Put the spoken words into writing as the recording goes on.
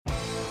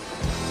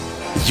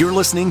You're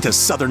listening to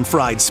Southern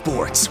Fried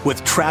Sports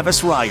with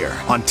Travis Reier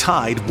on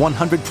Tide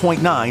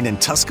 100.9 in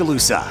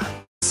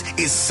Tuscaloosa. This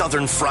is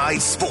Southern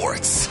Fried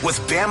Sports with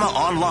Bama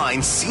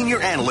Online senior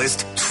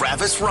analyst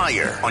Travis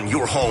Reier on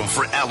your home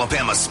for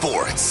Alabama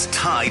sports.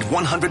 Tide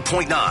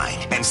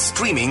 100.9 and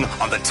streaming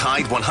on the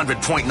Tide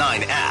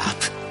 100.9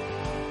 app.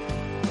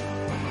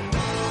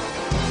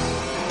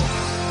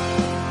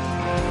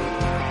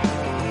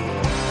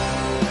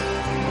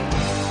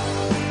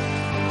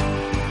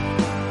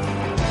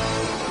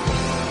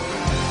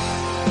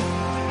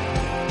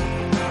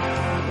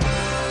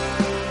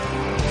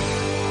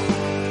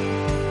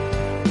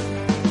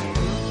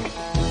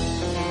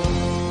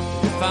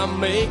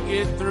 Make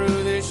it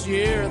through this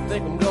year, I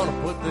think I'm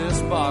gonna put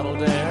this bottle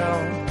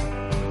down.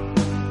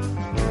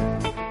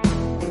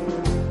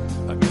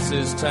 I guess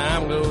as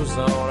time goes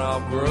on,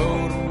 I'll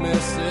grow to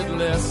miss it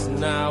less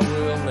than I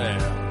will now.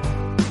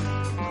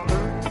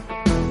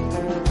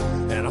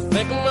 And I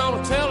think I'm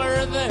gonna tell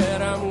her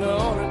that I'm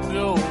gonna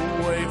go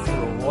away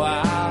for a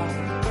while,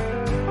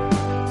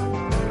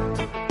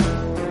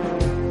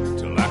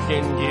 till I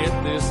can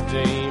get this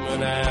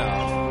demon out.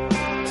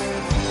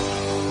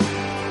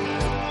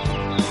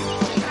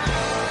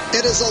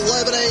 It is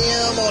 11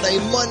 a.m. on a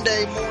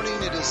Monday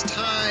morning. It is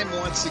time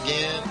once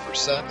again for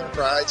Southern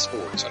Fried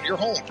Sports on your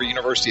home for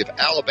University of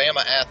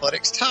Alabama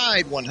Athletics.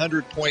 Tide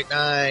 100.9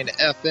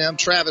 FM.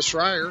 Travis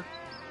Reier,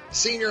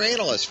 senior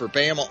analyst for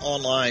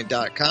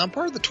BamaOnline.com,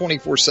 part of the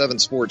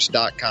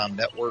 247sports.com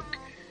network.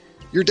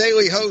 Your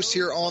daily host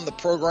here on the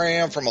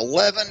program from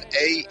 11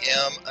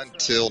 a.m.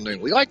 until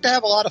noon. We like to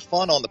have a lot of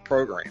fun on the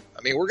program.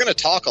 I mean, we're going to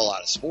talk a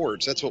lot of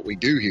sports. That's what we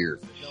do here.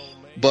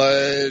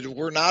 But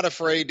we're not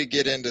afraid to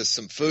get into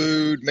some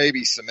food,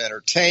 maybe some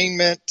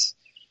entertainment.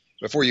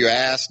 Before you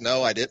ask,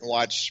 no, I didn't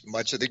watch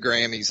much of the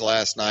Grammys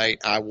last night.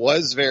 I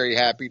was very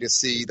happy to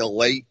see the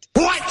late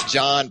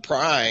John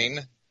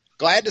Prine.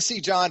 Glad to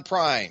see John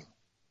Prine,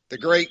 the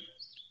great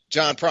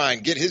John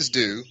Prine, get his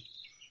due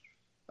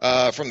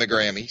from the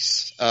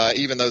Grammys,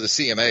 even though the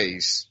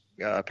CMAs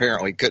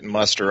apparently couldn't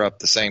muster up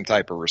the same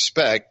type of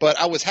respect. But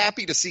I was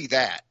happy to see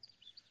that.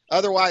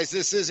 Otherwise,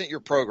 this isn't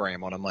your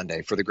program on a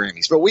Monday for the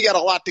Grammys. But we got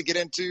a lot to get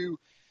into.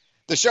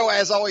 The show,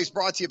 as always,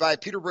 brought to you by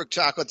Peterbrook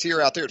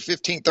Chocolatier out there at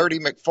 1530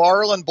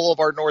 McFarland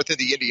Boulevard North of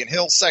the Indian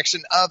Hills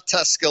section of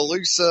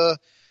Tuscaloosa.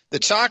 The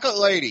Chocolate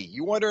Lady.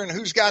 You wondering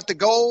who's got the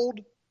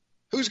gold?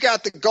 Who's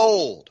got the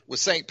gold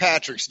with St.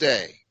 Patrick's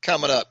Day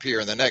coming up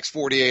here in the next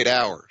 48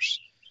 hours?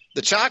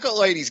 The Chocolate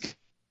Lady's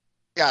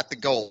got the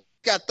gold.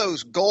 Got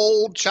those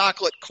gold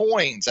chocolate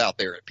coins out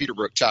there at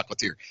Peterbrook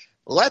Chocolatier.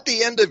 Let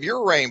the end of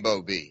your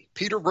rainbow be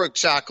Peterbrook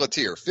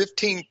Chocolatier,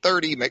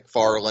 1530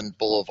 McFarland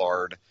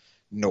Boulevard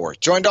North.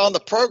 Joined on the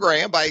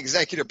program by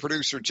executive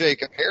producer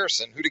Jacob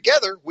Harrison, who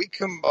together we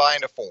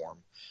combine to form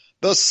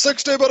the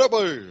 60-minute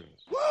boom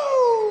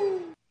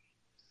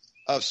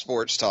of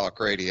Sports Talk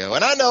Radio.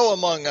 And I know,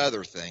 among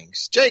other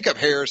things, Jacob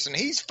Harrison,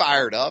 he's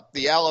fired up.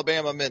 The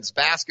Alabama men's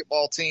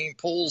basketball team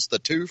pulls the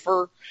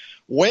twofer,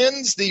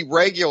 wins the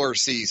regular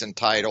season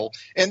title,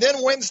 and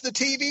then wins the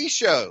TV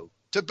show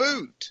to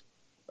boot.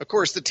 Of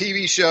course, the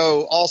TV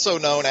show, also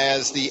known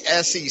as the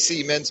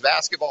SEC Men's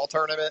Basketball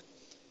Tournament.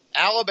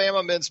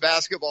 Alabama men's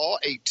basketball,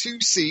 a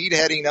 2 seed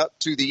heading up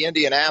to the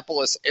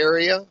Indianapolis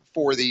area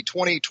for the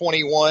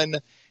 2021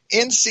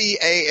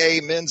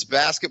 NCAA Men's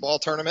Basketball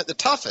Tournament, the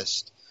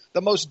toughest,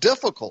 the most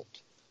difficult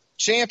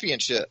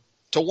championship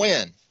to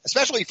win,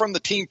 especially from the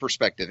team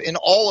perspective. In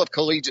all of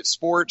collegiate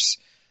sports,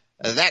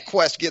 that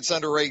quest gets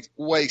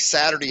underway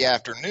Saturday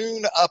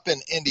afternoon up in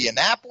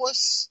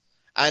Indianapolis.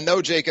 I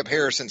know Jacob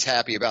Harrison's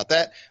happy about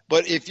that,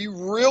 but if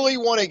you really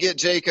want to get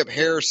Jacob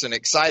Harrison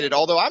excited,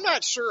 although I'm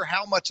not sure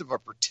how much of a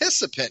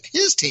participant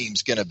his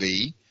team's going to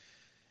be,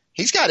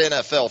 he's got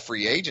NFL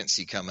free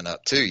agency coming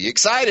up too. You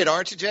excited,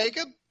 aren't you,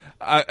 Jacob?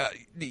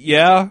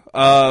 Yeah.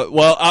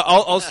 Well,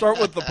 I'll start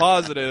with the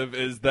positive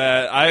is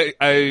that I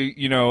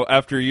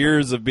after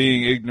years of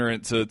being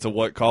ignorant to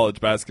what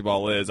college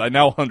basketball is, I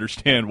now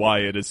understand why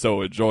it is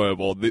so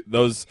enjoyable.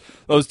 Those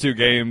 2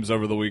 games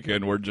over the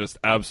weekend were just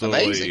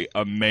absolutely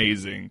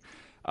amazing.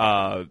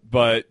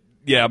 But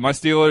yeah, my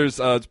Steelers,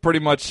 it's pretty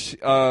much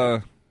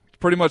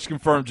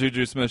confirmed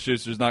Juju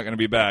Smith-Schuster's not going to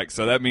be back.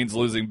 So that means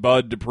losing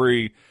Bud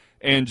Dupree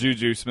and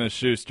Juju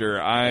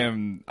Smith-Schuster.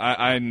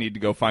 I need to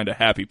go find a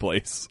happy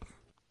place.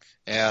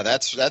 Yeah,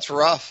 that's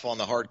rough on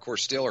the hardcore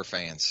Steeler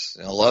fans.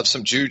 I love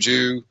some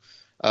Juju.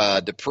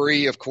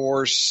 Dupree, of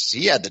course,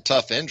 he had the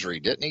tough injury,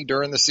 didn't he,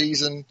 during the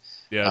season?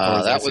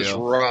 Yeah, that was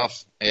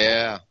rough.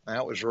 Yeah,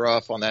 that was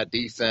rough on that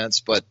defense.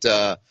 But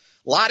a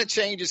lot of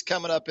changes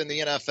coming up in the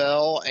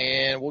NFL,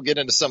 and we'll get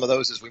into some of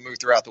those as we move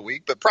throughout the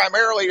week. But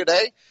primarily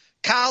today,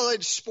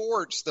 college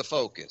sports, the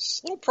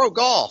focus. A little pro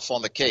golf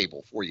on the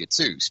cable for you,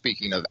 too.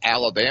 Speaking of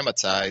Alabama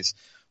ties,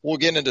 we'll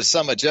get into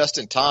some of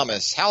Justin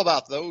Thomas. How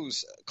about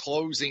those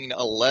closing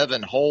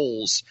 11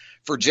 holes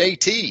for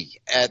JT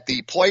at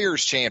the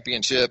Players'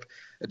 Championship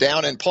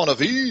down in Ponte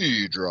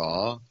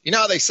Vedra? You know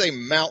how they say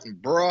Mountain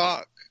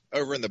Brock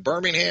over in the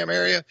Birmingham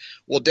area?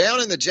 Well,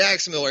 down in the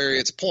Jacksonville area,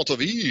 it's Ponte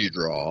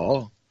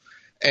Vedra.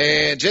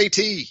 And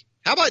JT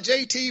How about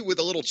JT with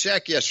a little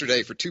check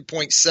yesterday for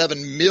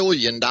 $2.7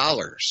 million?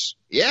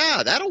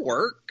 Yeah, that'll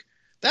work.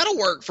 That'll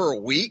work for a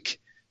week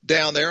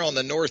down there on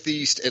the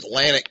northeast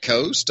Atlantic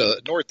coast,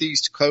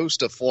 northeast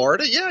coast of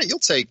Florida. Yeah, you'll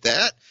take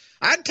that.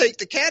 I'd take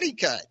the caddy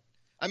cut.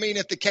 I mean,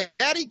 if the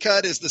caddy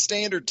cut is the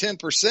standard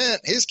 10%,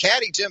 his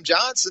caddy, Jim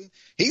Johnson,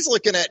 he's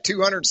looking at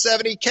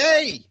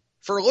 $270K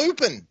for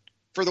looping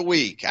for the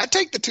week. I'd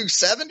take the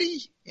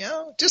 270.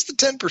 Just the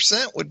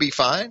 10% would be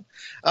fine.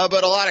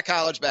 But a lot of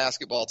college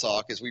basketball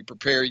talk as we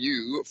prepare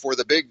you for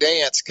the big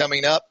dance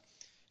coming up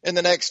in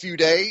the next few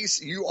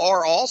days. You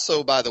are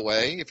also, by the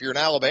way, if you're an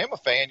Alabama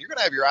fan, you're going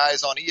to have your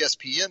eyes on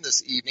ESPN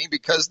this evening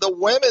because the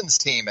women's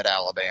team at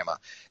Alabama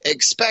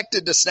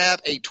expected to snap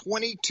a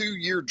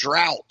 22-year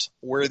drought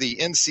where the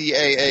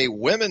NCAA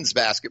women's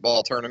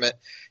basketball tournament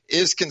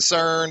is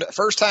concerned.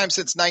 First time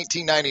since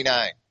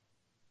 1999.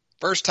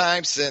 First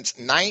time since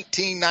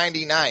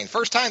 1999.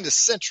 First time this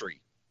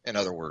century, in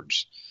other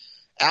words.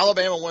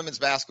 Alabama women's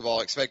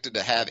basketball expected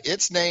to have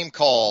its name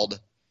called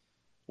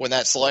when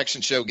that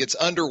selection show gets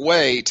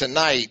underway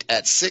tonight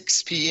at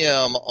 6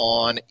 p.m.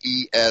 on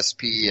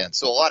ESPN.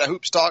 So a lot of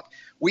hoops talk.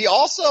 We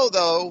also,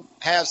 though,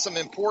 have some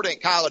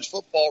important college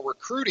football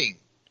recruiting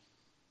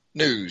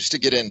news to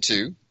get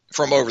into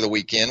from over the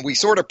weekend. We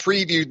sort of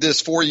previewed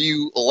this for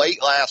you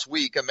late last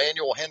week.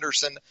 Emmanuel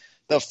Henderson,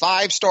 the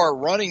 5-star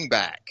running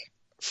back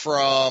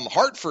from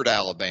Hartford,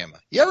 Alabama.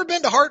 You ever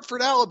been to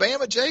Hartford,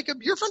 Alabama,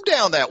 Jacob? You're from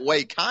down that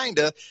way, kind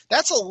of.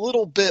 That's a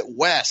little bit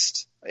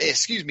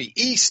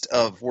east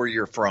of where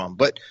you're from.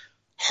 But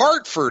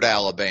Hartford,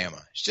 Alabama,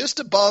 it's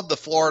just above the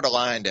Florida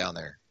line down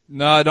there.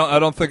 No, I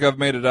don't think I've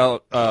made it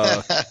out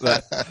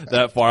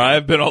that far. I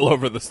have been all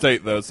over the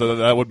state, though, so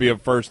that would be a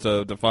first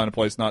to find a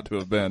place not to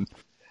have been.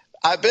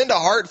 I've been to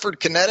Hartford,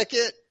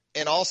 Connecticut,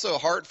 and also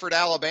Hartford,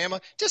 Alabama.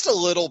 Just a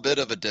little bit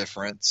of a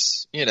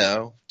difference,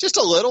 just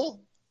a little.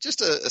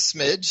 Just a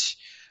smidge.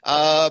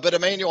 But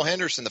Emmanuel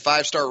Henderson, the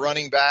 5-star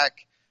running back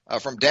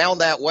from down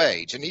that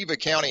way, Geneva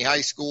County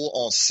High School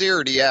on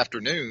Saturday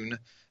afternoon,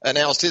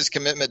 announced his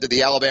commitment to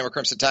the Alabama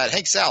Crimson Tide.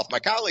 Hank South, my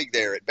colleague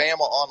there at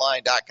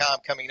BamaOnline.com,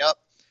 coming up.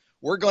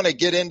 We're going to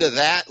get into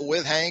that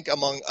with Hank,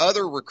 among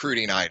other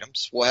recruiting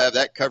items. We'll have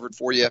that covered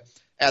for you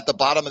at the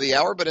bottom of the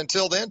hour. But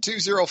until then,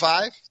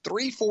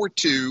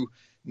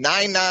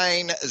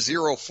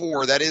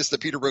 205-342-9904. That is the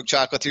Peterbrook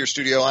Chocolatier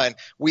studio line.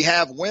 We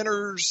have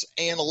winners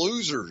and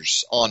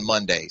losers on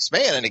Mondays.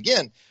 Man, and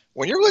again,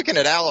 when you're looking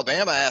at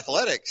Alabama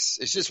athletics,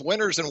 it's just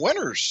winners and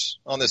winners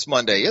on this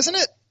Monday, isn't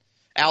it?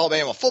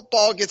 Alabama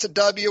football gets a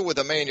W with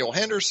Emmanuel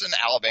Henderson.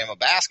 Alabama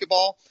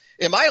basketball.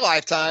 In my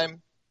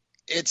lifetime,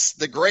 it's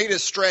the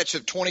greatest stretch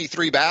of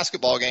 23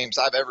 basketball games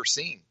I've ever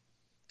seen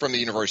from the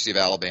University of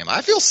Alabama.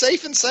 I feel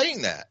safe in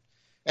saying that.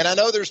 And I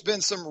know there's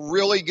been some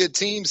really good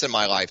teams in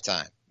my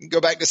lifetime. You can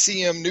go back to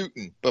C.M.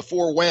 Newton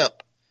before Wimp,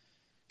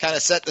 kind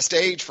of set the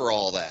stage for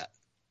all that.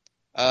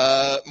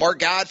 Mark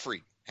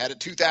Godfrey had a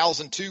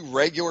 2002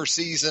 regular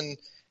season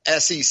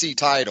SEC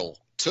title,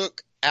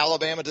 took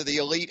Alabama to the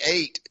Elite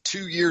Eight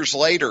 2 years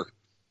later,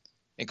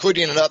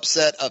 including an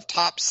upset of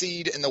top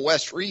seed in the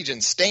West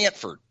region,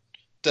 Stanford,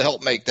 to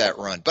help make that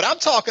run. But I'm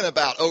talking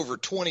about over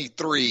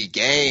 23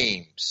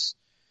 games.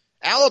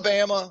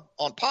 Alabama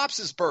on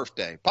Pops'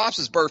 birthday.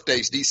 Pops' birthday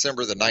is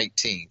December the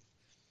 19th.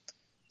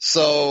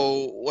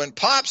 So when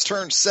Pops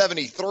turned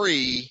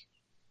 73,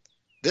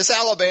 this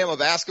Alabama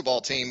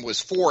basketball team was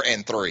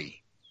 4-3.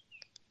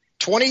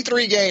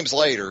 23 games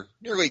later,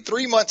 nearly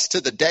 3 months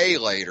to the day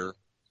later,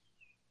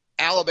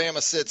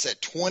 Alabama sits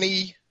at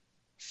 24-6,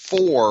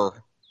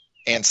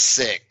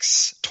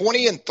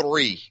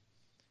 20-3.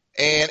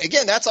 And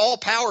again, that's all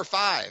Power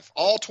 5,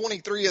 all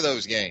 23 of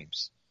those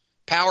games.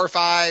 Power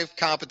 5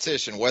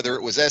 competition, whether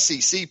it was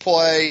SEC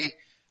play,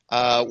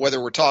 whether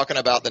we're talking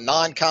about the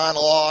non-con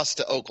loss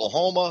to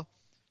Oklahoma,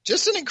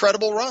 just an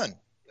incredible run,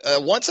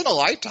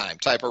 once-in-a-lifetime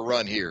type of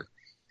run here,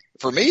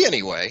 for me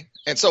anyway.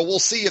 And so we'll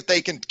see if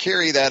they can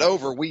carry that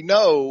over. We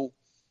know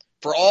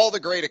for all the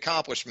great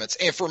accomplishments,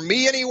 and for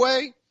me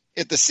anyway,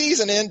 if the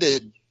season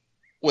ended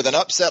with an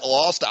upset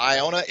loss to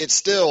Iona, it's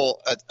still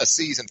a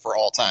season for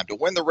all time. To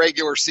win the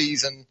regular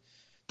season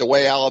the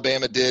way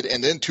Alabama did,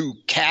 and then to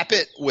cap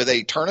it with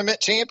a tournament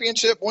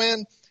championship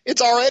win,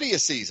 it's already a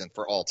season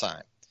for all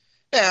time.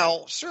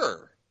 Now,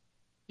 sure,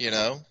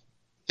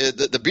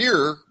 the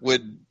beer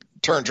would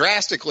turn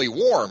drastically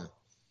warm,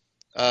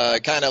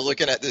 kind of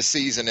looking at this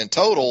season in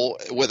total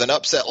with an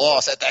upset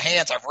loss at the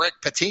hands of Rick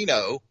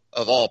Pitino,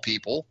 of all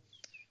people,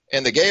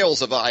 and the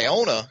Gales of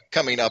Iona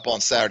coming up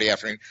on Saturday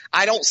afternoon.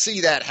 I don't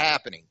see that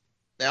happening.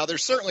 Now,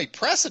 there's certainly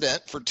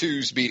precedent for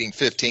 2s beating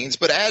 15s,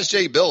 but as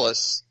Jay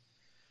Billis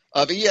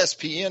of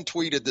ESPN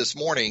tweeted this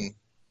morning,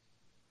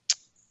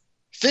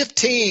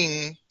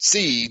 15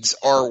 seeds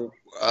are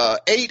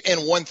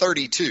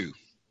 8-132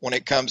 when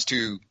it comes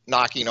to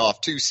knocking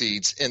off 2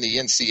 seeds in the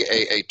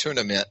NCAA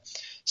tournament.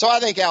 So I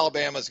think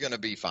Alabama's going to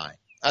be fine.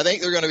 I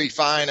think they're going to be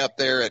fine up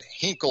there at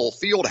Hinkle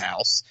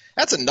Fieldhouse.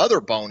 That's another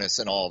bonus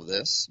in all of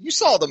this. You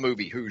saw the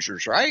movie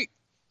Hoosiers, right?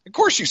 Of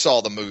course you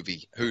saw the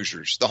movie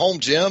Hoosiers. The home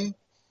gym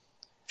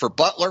for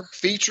Butler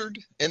featured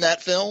in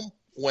that film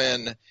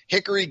when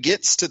Hickory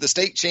gets to the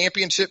state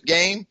championship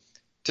game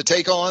to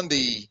take on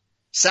the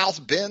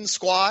South Bend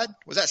squad.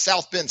 Was that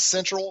South Bend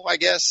Central, I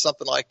guess,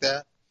 something like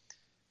that?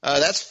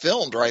 That's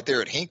filmed right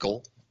there at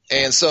Hinkle.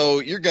 And so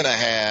you're going to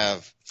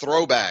have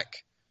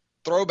throwback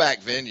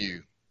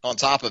venue on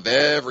top of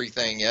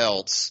everything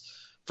else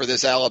for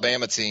this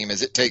Alabama team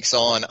as it takes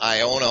on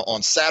Iona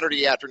on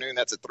Saturday afternoon.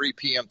 That's a 3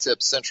 p.m.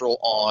 tip Central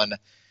on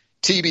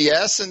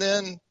TBS. And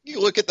then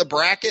you look at the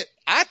bracket.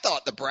 I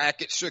thought the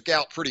bracket shook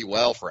out pretty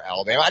well for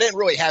Alabama. I didn't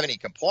really have any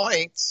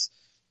complaints.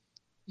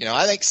 You know,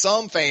 I think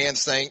some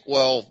fans think,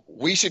 well,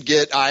 we should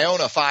get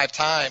Iona 5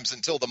 times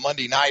until the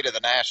Monday night of the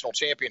national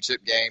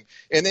championship game,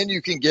 and then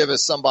you can give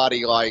us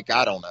somebody like,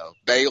 I don't know,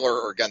 Baylor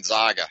or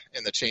Gonzaga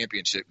in the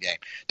championship game.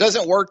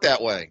 Doesn't work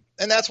that way.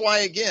 And that's why,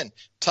 again,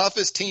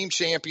 toughest team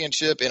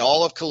championship in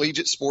all of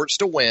collegiate sports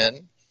to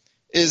win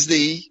is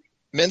the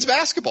men's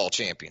basketball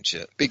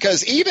championship.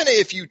 Because even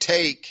if you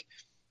take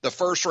the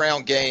first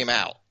round game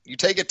out, you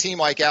take a team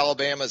like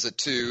Alabama as a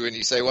 2 and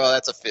you say, well,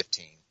 that's a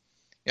 15.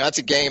 You know, that's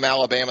a game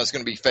Alabama's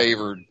going to be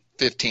favored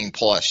 15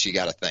 plus, you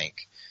got to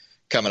think,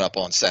 coming up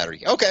on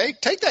Saturday. Okay,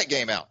 take that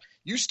game out.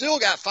 You still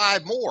got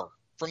 5 more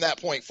from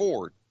that point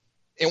forward.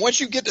 And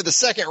once you get to the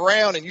second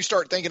round and you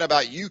start thinking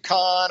about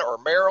UConn or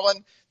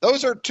Maryland,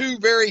 those are 2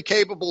 very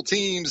capable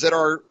teams that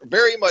are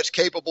very much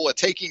capable of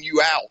taking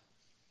you out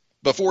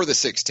before the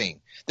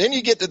 16. Then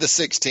you get to the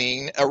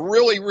 16. A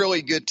really,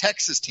 really good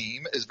Texas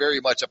team is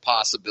very much a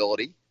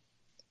possibility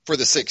for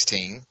the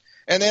 16.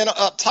 And then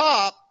up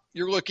top,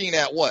 you're looking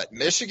at what?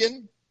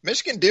 Michigan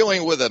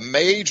dealing with a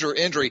major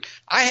injury.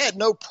 I had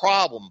no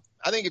problem.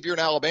 I think if you're an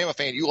Alabama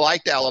fan, you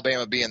liked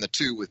Alabama being the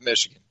 2 with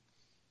Michigan.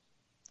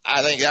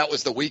 I think that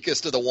was the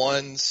weakest of the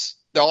ones.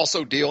 They're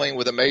also dealing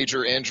with a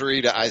major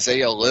injury to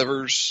Isaiah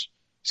Livers.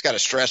 He's got a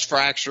stress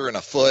fracture in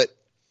a foot.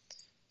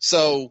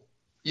 So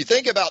you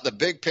think about the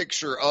big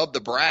picture of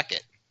the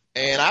bracket,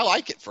 and I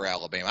like it for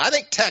Alabama. I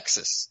think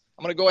Texas,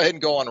 I'm going to go ahead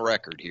and go on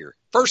record here.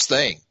 First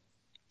thing,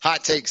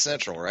 hot take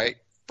central, right?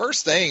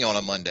 First thing on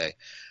a Monday,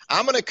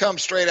 I'm going to come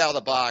straight out of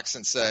the box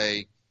and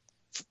say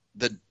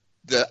the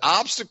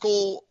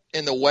obstacle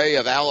in the way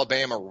of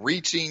Alabama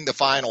reaching the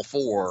Final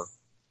Four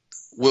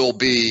will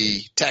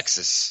be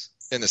Texas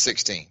in the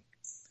 16.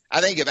 I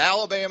think if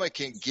Alabama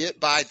can get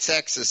by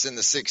Texas in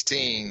the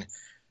 16,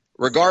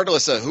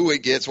 regardless of who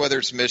it gets, whether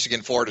it's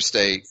Michigan, Florida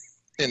State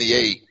in the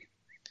 8,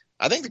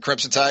 I think the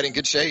Crimson Tide in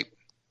good shape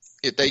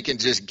if they can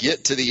just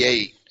get to the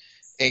 8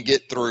 and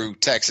get through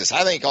Texas.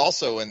 I think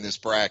also in this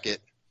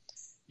bracket,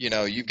 you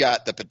know, you've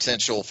got the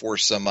potential for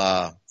some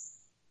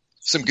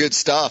good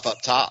stuff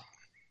up top.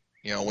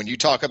 You know, when you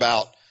talk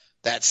about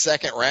that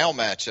second round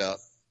matchup,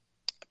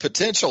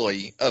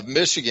 potentially of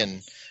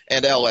Michigan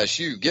and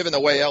LSU, given the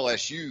way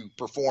LSU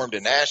performed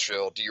in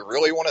Nashville, do you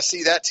really want to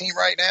see that team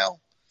right now?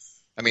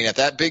 I mean, if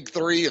that big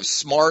 3 of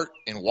Smart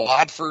and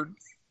Watford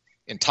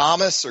and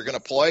Thomas are going to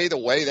play the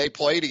way they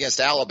played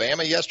against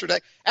Alabama yesterday,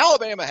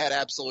 Alabama had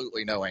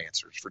absolutely no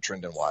answers for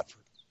Trendon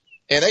Watford.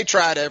 And they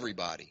tried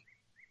everybody.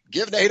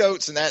 Give Nate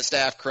Oates and that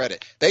staff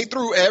credit. They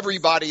threw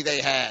everybody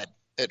they had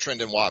at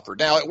Trendon Watford.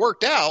 Now, it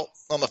worked out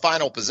on the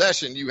final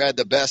possession. You had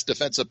the best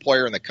defensive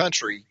player in the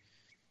country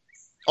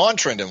on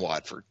Trendon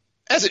Watford,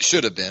 as it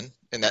should have been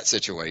in that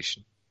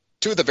situation.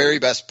 2 of the very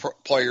best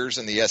players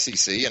in the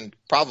SEC and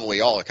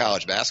probably all of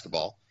college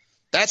basketball.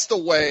 That's the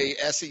way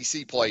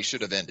SEC play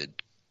should have ended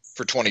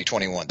for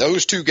 2021.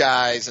 Those 2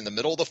 guys in the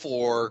middle of the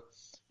floor,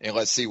 and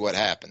let's see what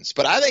happens.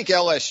 But I think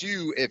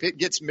LSU, if it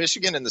gets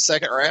Michigan in the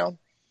second round,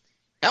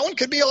 that one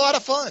could be a lot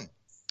of fun.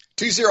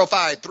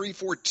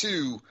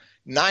 205-342-9904.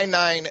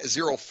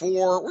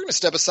 We're going to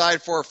step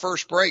aside for our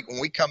first break. When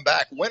we come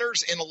back,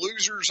 winners and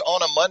losers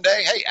on a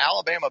Monday. Hey,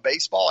 Alabama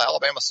baseball,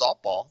 Alabama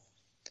softball,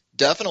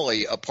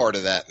 definitely a part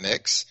of that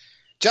mix.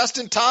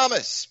 Justin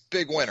Thomas,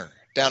 big winner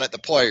down at the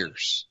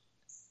Players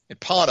in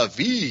Ponte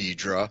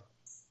Vedra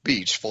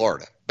Beach,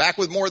 Florida. Back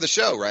with more of the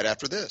show right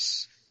after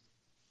this.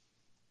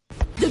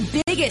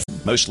 The biggest.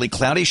 Mostly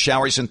cloudy,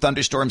 showers and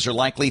thunderstorms are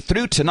likely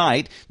through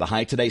tonight. The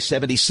high today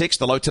 76,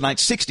 the low tonight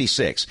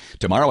 66.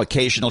 Tomorrow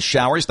occasional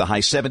showers, the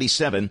high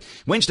 77.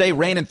 Wednesday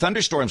rain and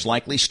thunderstorms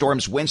likely.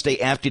 Storms Wednesday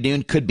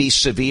afternoon could be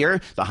severe,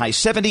 the high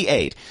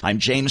 78. I'm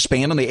James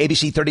Spann on the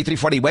ABC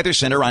 3340 Weather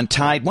Center on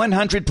Tide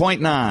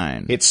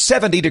 100.9. It's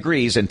 70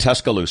 degrees in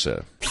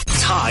Tuscaloosa.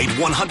 Tide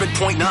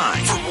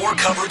 100.9. For more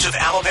coverage of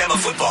Alabama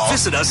football,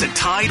 visit us at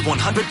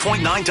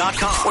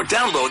Tide100.9.com or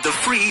download the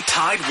free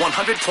Tide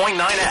 100.9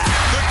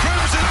 app. The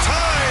Crimson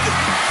Tide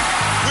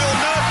will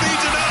not be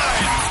denied.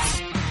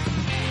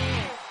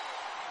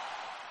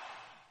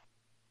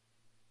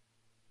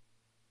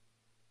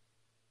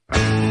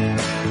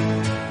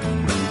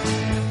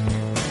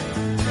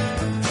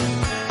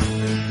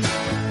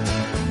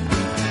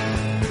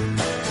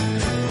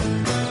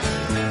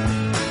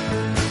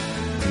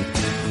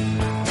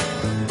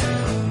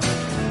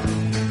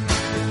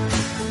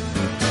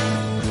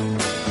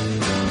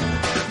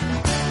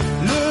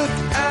 Look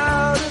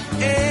out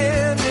of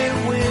any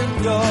window.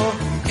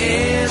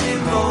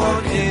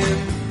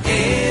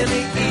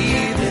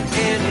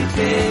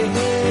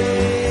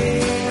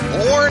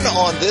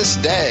 on this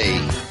day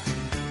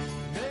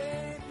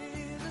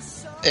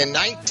in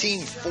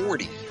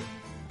 1940,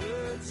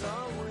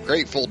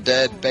 Grateful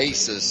Dead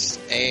bassist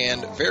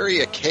and very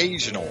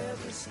occasional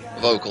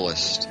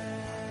vocalist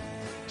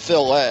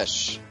Phil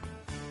Lesh.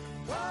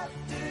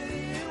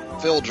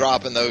 Phil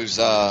dropping those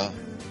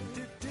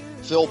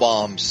Phil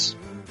bombs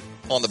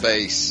on the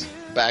bass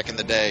back in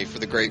the day for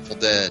the Grateful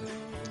Dead.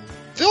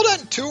 Phil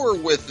doesn't tour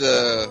with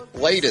the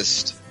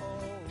latest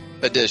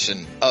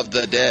edition of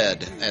the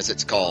Dead, as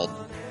it's called.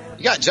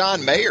 You got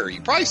John Mayer.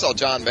 You probably saw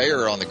John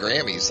Mayer on the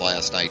Grammys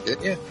last night,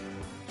 didn't you?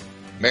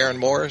 Maren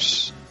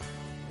Morris.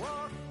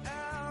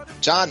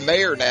 John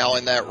Mayer now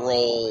in that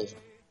role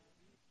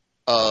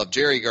of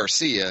Jerry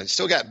Garcia.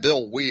 Still got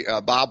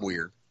Bob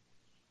Weir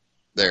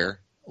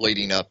there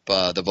leading up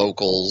the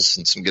vocals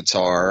and some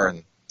guitar,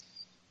 and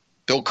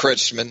Bill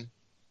Critchman,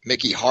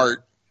 Mickey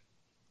Hart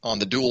on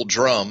the dual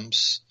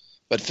drums.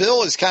 But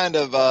Phil has kind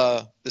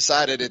of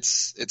decided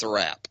it's a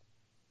wrap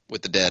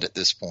with the Dead at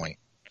this point.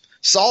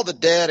 Saw the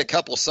Dead a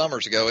couple of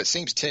summers ago. It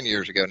seems 10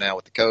 years ago now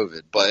with the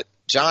COVID. But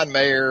John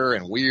Mayer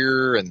and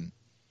Weir and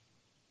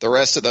the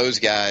rest of those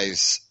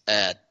guys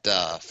at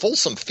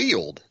Folsom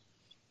Field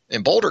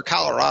in Boulder,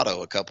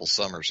 Colorado a couple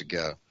summers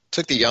ago.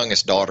 Took the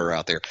youngest daughter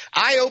out there.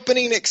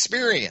 Eye-opening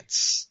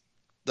experience,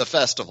 the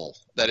festival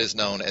that is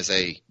known as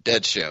a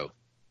Dead show.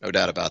 No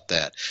doubt about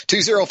that.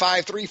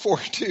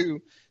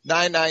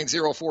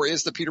 205-342-9904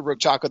 is the Peterbrook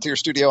Chocolatier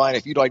studio line.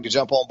 If you'd like to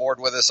jump on board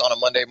with us on a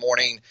Monday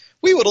morning,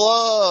 we would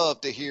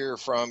love to hear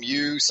from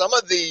you. Some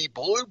of the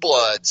blue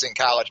bloods in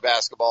college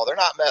basketball, they're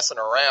not messing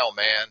around,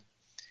 man.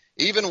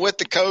 Even with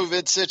the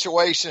COVID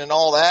situation and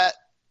all that,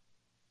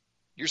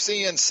 you're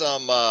seeing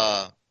some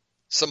blood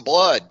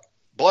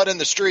in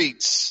the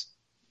streets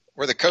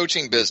where the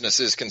coaching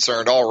business is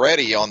concerned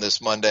already on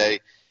this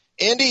Monday.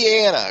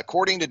 Indiana,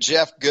 according to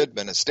Jeff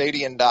Goodman of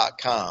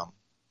Stadium.com,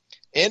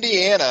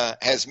 Indiana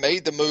has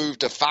made the move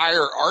to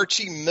fire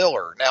Archie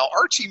Miller. Now,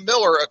 Archie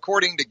Miller,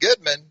 according to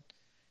Goodman,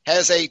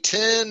 has a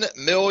 $10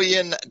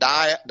 million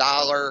buyout.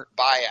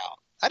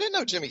 I didn't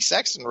know Jimmy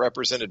Sexton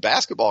represented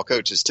basketball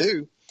coaches,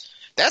 too.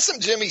 That's some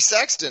Jimmy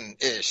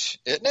Sexton-ish,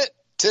 isn't it?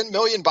 $10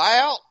 million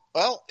buyout?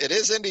 Well, it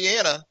is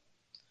Indiana.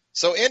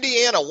 So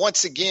Indiana,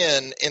 once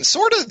again, in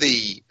sort of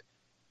the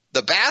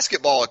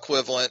basketball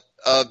equivalent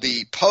of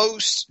the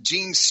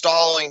post-Gene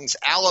Stallings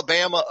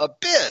Alabama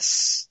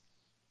abyss,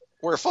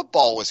 where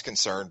football was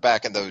concerned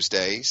back in those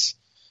days,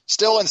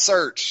 still in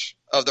search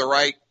of the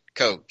right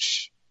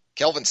coach.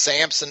 Kelvin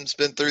Sampson's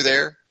been through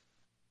there.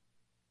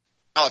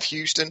 Of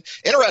Houston.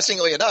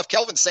 Interestingly enough,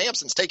 Kelvin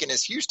Sampson's taken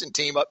his Houston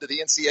team up to the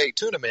NCAA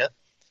tournament,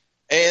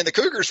 and the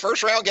Cougars'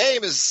 first-round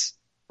game is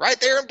right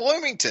there in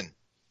Bloomington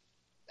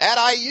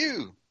at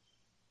IU.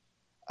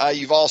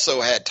 You've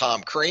also had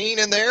Tom Crean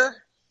in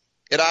there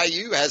at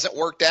IU. Hasn't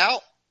worked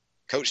out.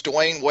 Coach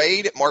Dwayne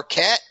Wade at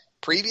Marquette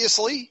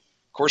previously.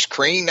 Of course,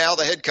 Crean now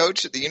the head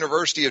coach at the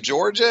University of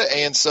Georgia.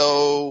 And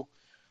so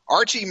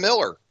Archie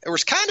Miller, there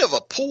was kind of a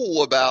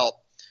pool about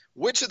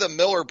which of the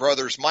Miller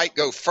brothers might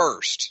go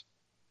first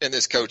in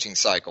this coaching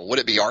cycle. Would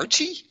it be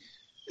Archie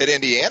at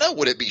Indiana?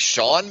 Would it be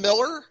Sean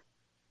Miller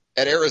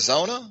at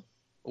Arizona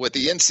with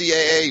the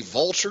NCAA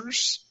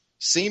Vultures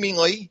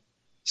seemingly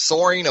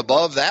soaring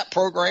above that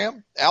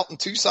program out in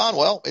Tucson?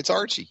 Well, it's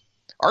Archie.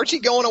 Archie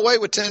going away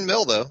with $10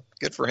 million, though.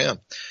 Good for him.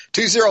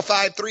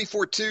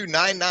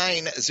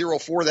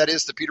 205-342-9904. That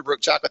is the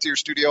Peterbrook Chocolatier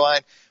studio line.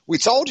 We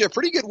told you a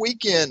pretty good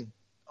weekend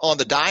on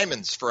the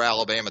Diamonds for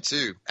Alabama,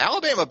 too.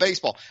 Alabama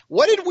baseball.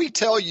 What did we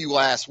tell you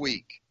last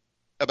week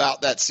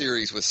about that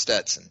series with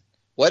Stetson?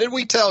 What did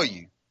we tell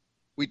you?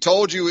 We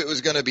told you it was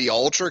going to be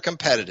ultra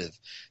competitive.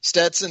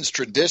 Stetson's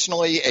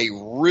traditionally a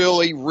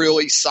really,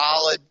 really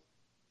solid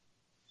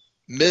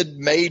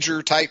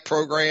mid-major type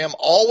program,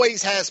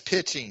 always has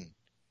pitching.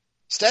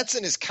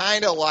 Stetson is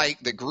kind of like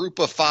the group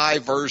of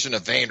five version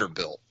of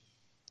Vanderbilt.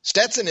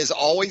 Stetson is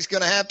always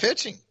going to have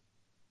pitching.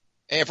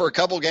 And for a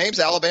couple games,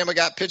 Alabama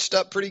got pitched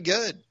up pretty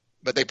good.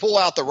 But they pull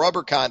out the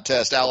rubber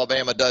contest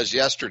Alabama does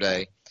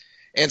yesterday.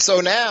 And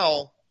so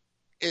now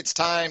it's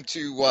time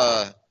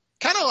to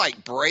kind of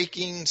like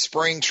breaking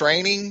spring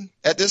training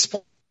at this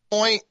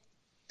point,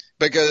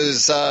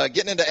 because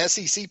getting into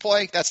SEC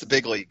play, that's the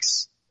big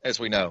leagues, as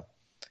we know.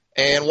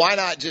 And why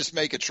not just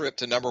make a trip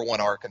to number 1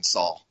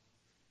 Arkansas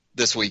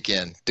this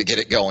weekend to get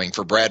it going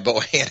for Brad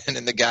Bohannon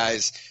and the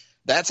guys?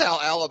 That's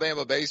how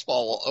Alabama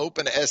baseball will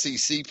open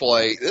SEC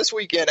play this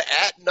weekend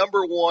at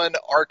number 1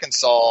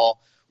 Arkansas.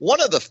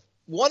 One of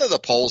the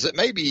polls, it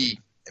may be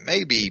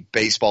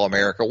Baseball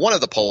America. One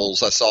of the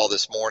polls I saw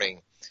this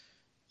morning,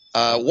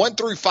 1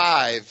 through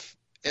 5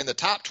 in the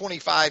top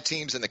 25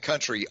 teams in the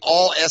country,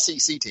 all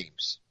SEC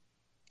teams.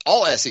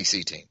 All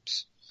SEC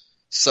teams.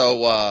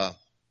 So,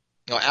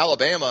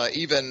 Alabama,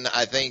 even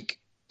I think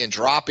in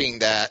dropping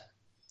that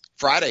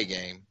Friday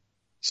game,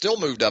 still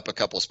moved up a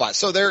couple of spots.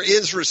 So there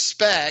is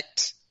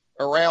respect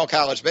around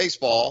college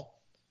baseball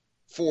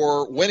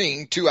for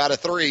winning 2 out of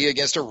 3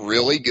 against a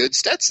really good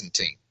Stetson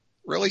team,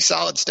 really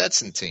solid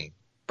Stetson team.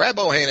 Brad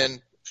Bohannon,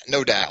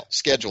 no doubt,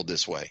 scheduled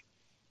this way.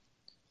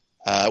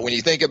 When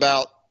you think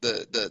about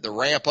the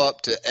ramp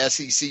up to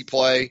SEC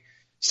play,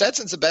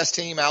 Stetson's the best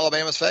team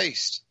Alabama's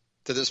faced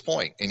to this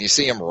point, and you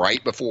see them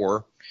right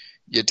before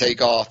you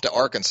take off to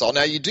Arkansas.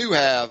 Now you do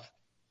have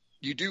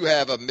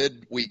a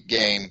midweek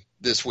game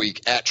this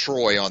week at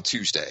Troy on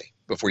Tuesday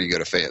before you go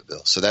to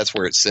Fayetteville, so that's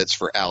where it sits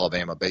for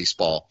Alabama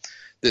baseball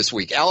this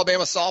week.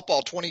 Alabama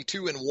softball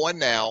 22-1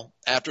 now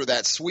after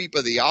that sweep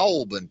of the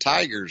Auburn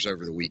Tigers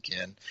over the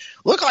weekend.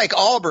 Looked like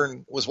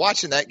Auburn was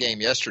watching that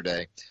game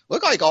yesterday.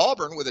 Looked like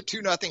Auburn with a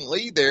 2-0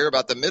 lead there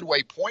about the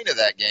midway point of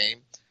that game.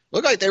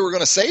 Looked like they were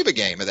going to save a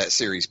game of that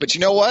series. But you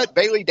know what?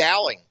 Bailey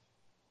Dowling,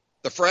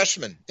 the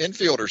freshman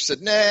infielder, said,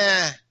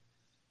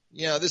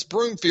 this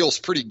broom feels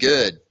pretty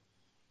good.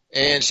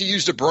 And she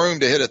used a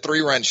broom to hit a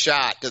 3-run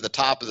shot to the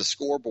top of the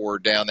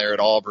scoreboard down there at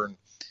Auburn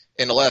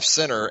in the left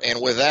center.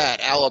 And with that,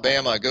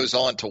 Alabama goes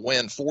on to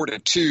win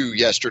 4-2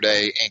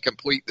 yesterday and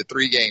complete the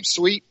 3-game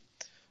sweep.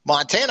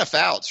 Montana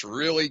Fouts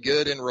really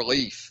good in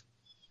relief.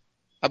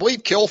 I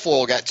believe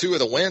Kilfoyle got 2 of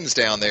the wins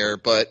down there,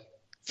 but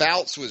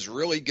Fouts was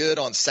really good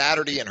on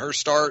Saturday in her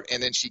start,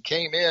 and then she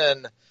came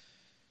in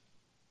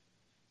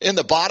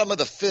the bottom of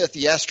the 5th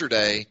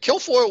yesterday.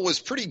 Kilfoyle was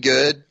pretty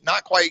good,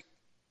 not quite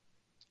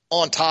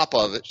on top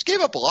of it. She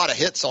gave up a lot of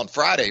hits on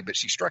Friday, but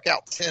she struck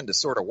out 10 to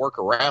sort of work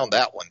around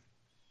that one.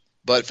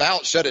 But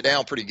Fouts shut it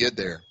down pretty good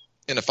there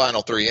in the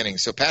final 3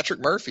 innings. So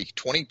Patrick Murphy,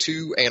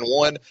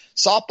 22-1.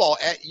 Softball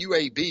at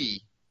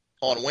UAB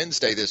on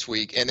Wednesday this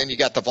week, and then you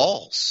got the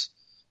Vols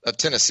of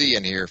Tennessee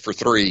in here for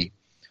 3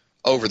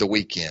 over the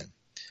weekend.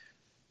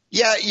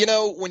 Yeah,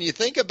 when you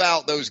think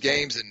about those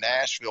games in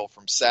Nashville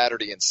from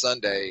Saturday and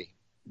Sunday,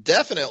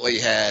 definitely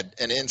had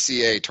an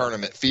NCAA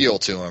tournament feel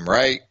to them,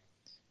 right?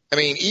 I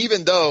mean,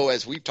 even though,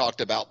 as we've talked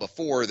about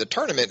before, the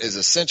tournament is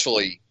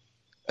essentially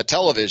a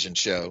television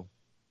show,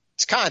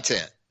 it's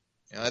content.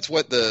 That's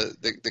what the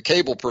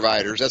cable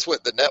providers, that's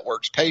what the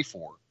networks pay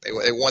for. They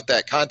want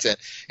that content,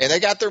 and they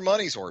got their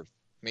money's worth.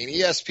 I mean,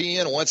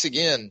 ESPN, once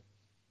again,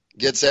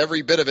 gets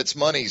every bit of its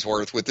money's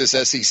worth with this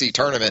SEC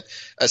tournament,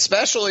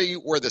 especially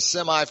where the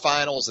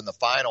semifinals and the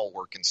final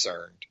were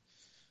concerned.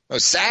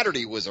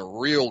 Saturday was a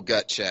real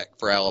gut check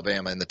for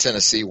Alabama in the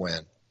Tennessee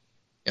win.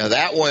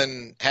 That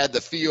one had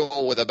the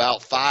feel with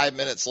about 5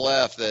 minutes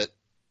left that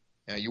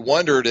you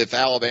wondered if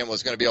Alabama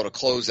was going to be able to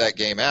close that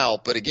game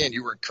out. But again,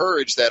 you were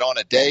encouraged that on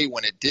a day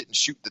when it didn't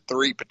shoot the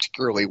 3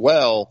 particularly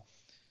well,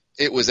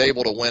 it was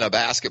able to win a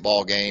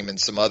basketball game in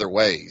some other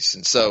ways.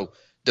 And so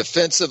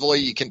defensively,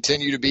 you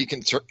continue to be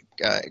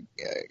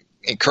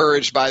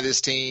encouraged by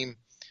this team.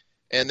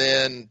 And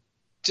then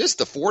just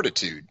the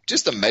fortitude,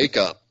 just the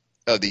makeup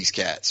of these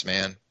cats,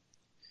 man.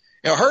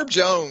 Herb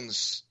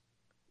Jones,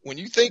 when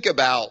you think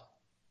about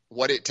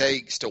what it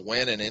takes to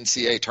win an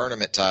NCAA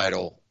tournament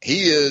title,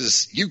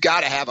 you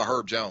got to have a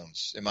Herb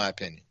Jones, in my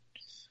opinion.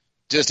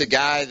 Just a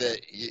guy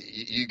that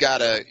you got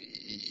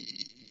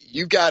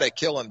to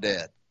kill him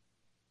dead.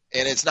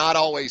 And it's not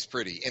always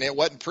pretty. And it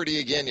wasn't pretty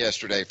again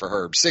yesterday for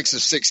Herb. 6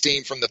 of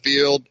 16 from the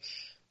field,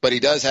 but he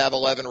does have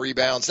 11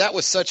 rebounds. That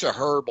was such a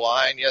Herb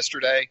line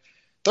yesterday.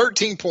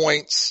 13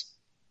 points,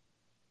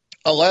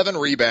 11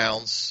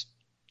 rebounds,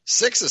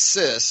 6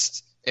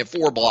 assists, and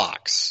 4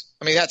 blocks.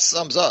 I mean, that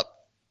sums up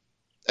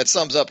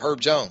Herb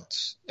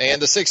Jones.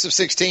 And the 6 of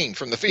 16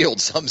 from the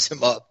field sums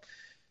him up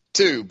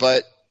too.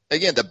 But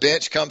again, the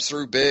bench comes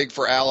through big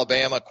for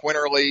Alabama.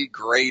 Quinterly,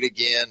 great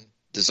again,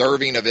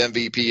 deserving of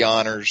MVP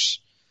honors.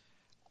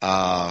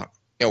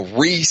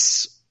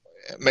 Reese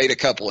made a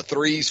couple of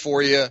threes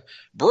for you.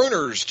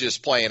 Bruner's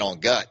just playing on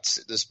guts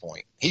at this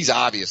point. He's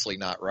obviously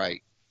not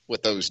right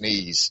with those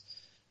knees.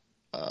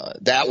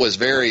 That was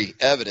very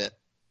evident,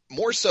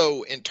 more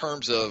so in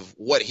terms of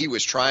what he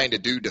was trying to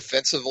do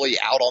defensively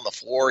out on the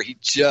floor. He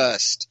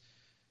just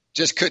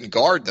couldn't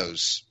guard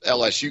those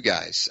LSU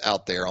guys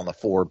out there on the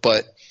floor.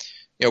 But,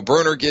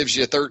 Bruner gives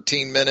you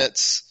 13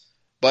 minutes.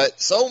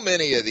 But so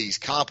many of these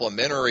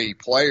complimentary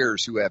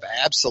players who have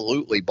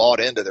absolutely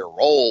bought into their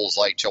roles,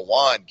 like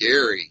Jawan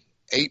Gary,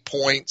 8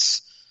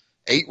 points,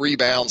 8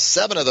 rebounds,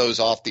 7 of those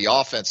off the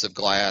offensive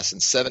glass,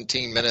 and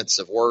 17 minutes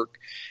of work.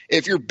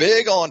 If you're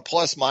big on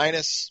plus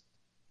minus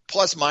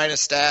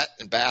stat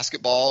in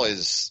basketball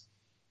is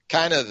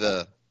kind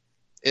of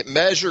it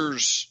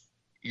measures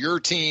your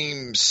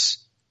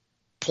team's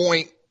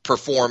point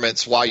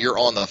performance while you're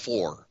on the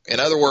floor.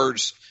 In other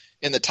words,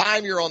 in the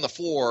time you're on the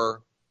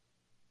floor,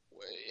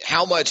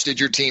 how much did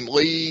your team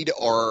lead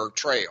or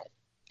trail?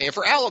 And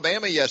for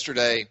Alabama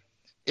yesterday,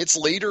 its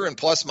leader in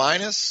plus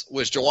minus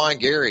was Jawan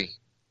Gary.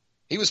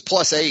 He was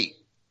plus 8.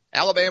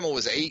 Alabama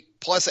was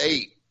plus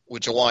 8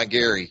 with Jawan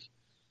Gary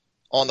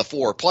on the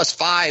floor, plus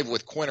 5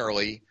 with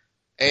Quinterly,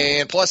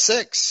 and plus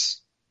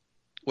 6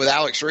 with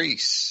Alex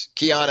Reese.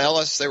 Keon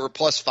Ellis, they were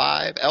plus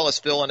 5. Ellis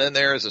filling in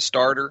there as a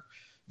starter.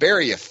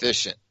 Very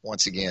efficient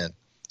once again.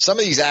 Some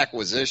of these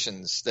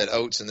acquisitions that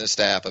Oates and this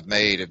staff have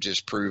made have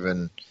just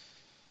proven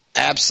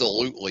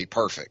absolutely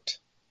perfect.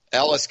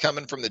 Ellis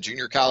coming from the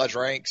junior college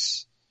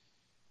ranks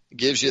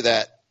gives you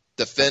that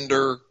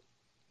defender.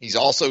 He's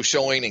also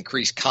showing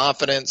increased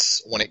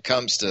confidence when it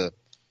comes to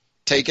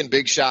taking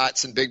big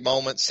shots and big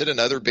moments, hit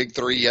another big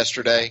three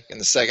yesterday in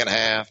the second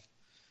half.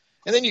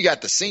 And then you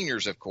got the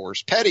seniors, of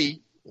course.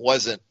 Petty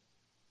wasn't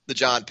the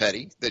John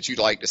Petty that you'd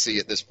like to see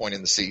at this point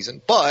in the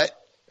season. But,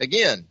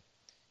 again,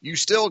 you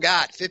still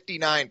got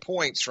 59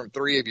 points from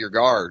three of your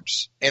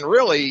guards. And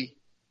really,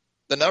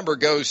 the number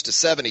goes to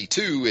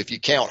 72 if you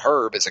count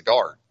Herb as a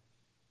guard.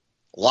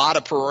 A lot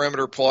of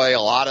perimeter play, a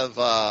lot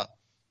of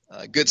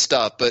good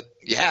stuff, but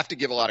you have to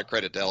give a lot of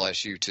credit to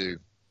LSU, too.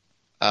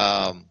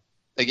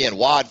 Again,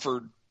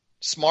 Wadford,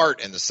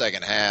 Smart in the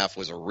second half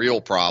was a real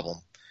problem.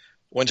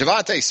 When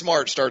Javonte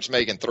Smart starts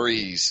making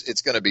threes,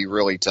 it's going to be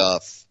really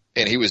tough,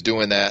 and he was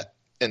doing that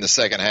in the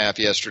second half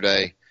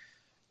yesterday.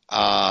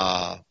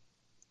 But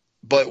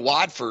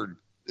Wadford,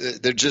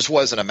 there just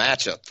wasn't a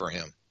matchup for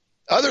him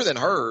other than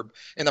Herb.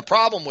 And the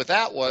problem with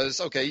that was,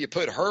 okay, you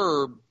put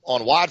Herb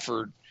on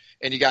Wadford,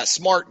 and you got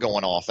Smart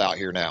going off out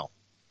here now.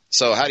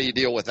 So how do you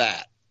deal with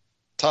that?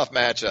 Tough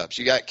matchups.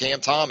 You got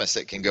Cam Thomas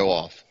that can go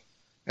off.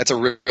 That's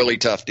a really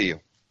tough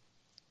deal.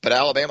 But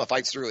Alabama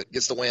fights through it,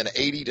 gets the win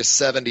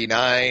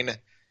 80-79,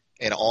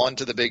 and on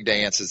to the big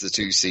dance as the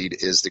 2 seed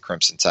is the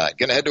Crimson Tide.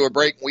 Going to head to a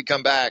break. When we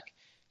come back,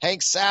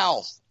 Hank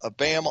South of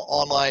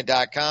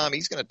BamaOnline.com.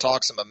 He's going to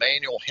talk some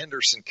Emmanuel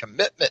Henderson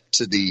commitment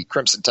to the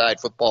Crimson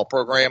Tide football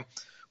program.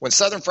 When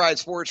Southern Fried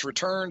Sports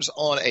returns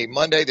on a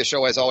Monday, the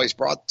show, as always,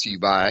 brought to you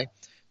by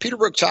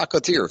Peterbrook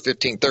Chocolatier,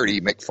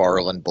 1530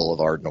 McFarland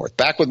Boulevard North.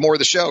 Back with more of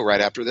the show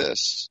right after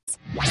this.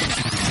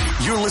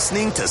 You're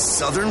listening to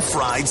Southern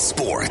Fried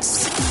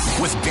Sports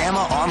with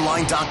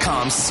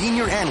BamaOnline.com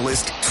senior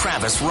analyst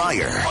Travis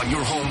Reier on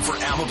your home for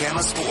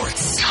Alabama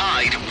sports.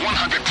 Tide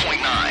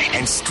 100.9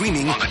 and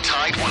streaming on the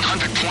Tide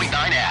 100.9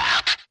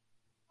 app.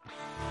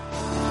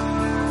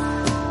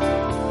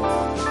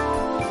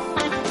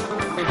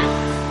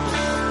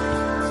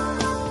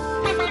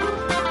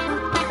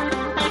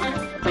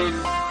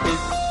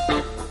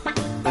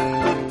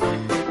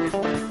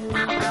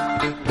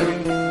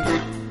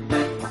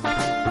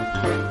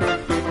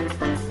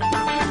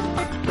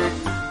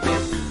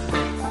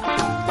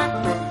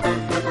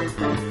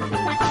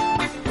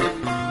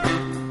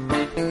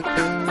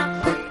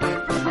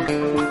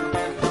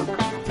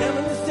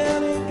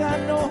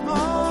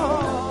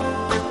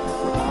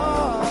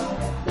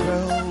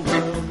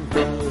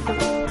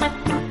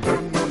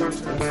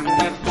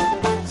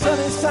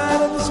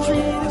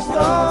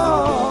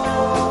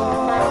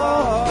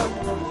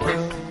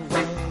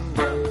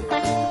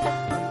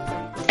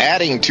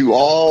 Adding to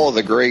all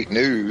the great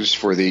news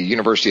for the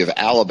University of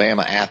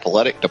Alabama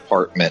athletic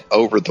department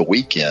over the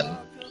weekend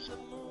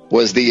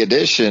was the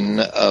addition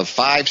of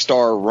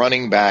five-star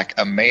running back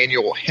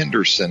Emmanuel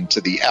Henderson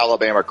to the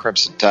Alabama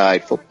Crimson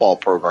Tide football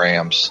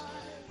program's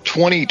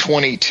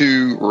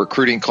 2022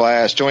 recruiting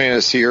class. Joining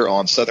us here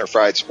on Southern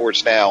Fried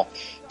Sports now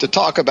to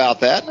talk about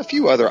that and a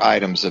few other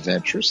items of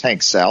interest.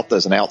 Hank South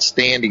does an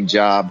outstanding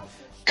job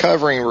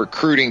covering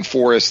recruiting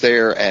for us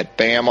there at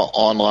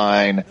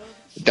BamaOnline.com.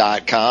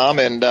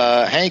 And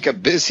Hank, a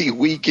busy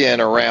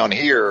weekend around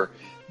here,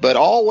 but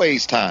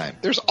always time.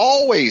 There's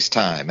always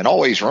time and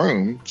always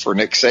room for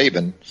Nick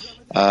Saban.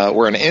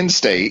 We're an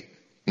in-state,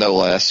 no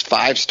less,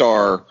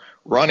 five-star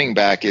running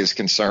back is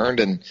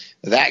concerned, and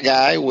that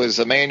guy was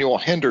Emmanuel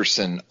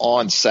Henderson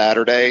on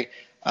Saturday.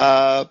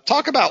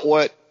 Talk about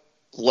what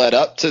led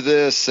up to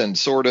this and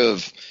sort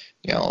of,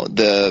 you know,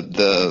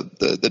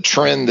 the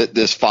trend that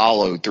this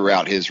followed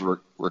throughout his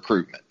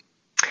recruitment.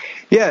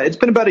 Yeah, it's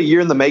been about a year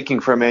in the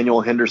making for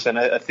Emmanuel Henderson.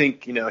 I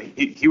think, you know,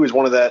 he was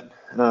one of that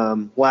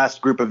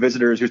last group of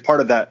visitors. He was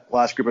part of that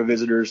last group of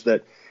visitors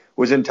that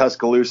was in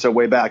Tuscaloosa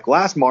way back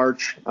last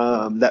March,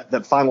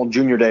 that final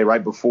junior day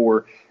right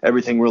before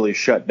everything really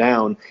shut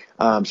down.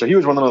 So he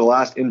was one of the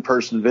last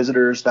in-person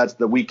visitors. That's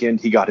the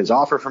weekend he got his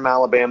offer from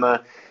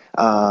Alabama.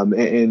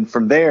 And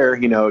from there,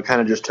 you know, it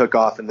kind of just took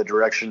off in the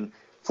direction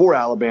for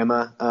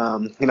Alabama.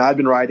 You know, I've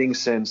been writing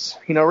since,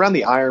 you know, around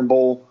the Iron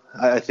Bowl.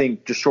 I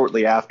think just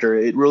shortly after,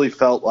 it really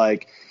felt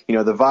like, you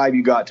know, the vibe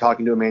you got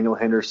talking to Emmanuel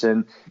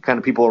Henderson, kind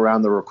of people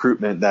around the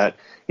recruitment, that,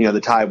 you know,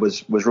 the Tide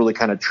was really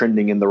kind of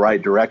trending in the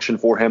right direction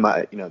for him.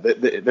 You know,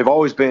 they've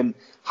always been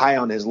high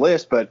on his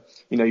list, but,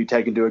 you know, you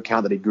take into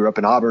account that he grew up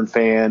an Auburn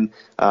fan.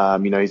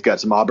 You know, he's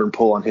got some Auburn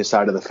pull on his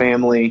side of the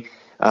family.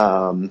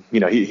 You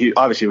know, he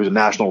obviously was a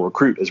national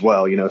recruit as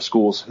well. You know,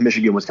 schools,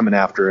 Michigan was coming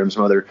after him,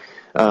 some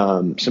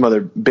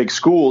other big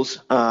schools.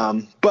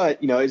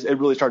 But, you know, it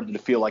really started to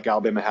feel like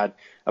Alabama had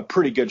a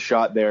pretty good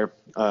shot there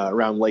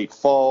around late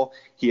fall.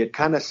 He had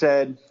kind of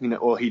said, you know,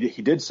 well, he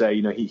did say,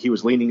 you know, he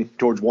was leaning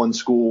towards one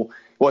school.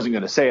 He wasn't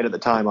going to say it at the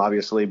time,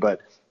 obviously, but,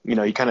 you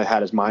know, he kind of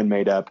had his mind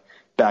made up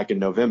back in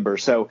November.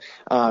 So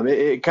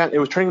it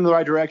was trending in the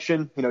right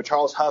direction. You know,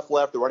 Charles Huff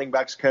left, the running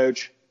backs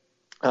coach,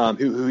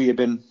 who he had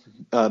been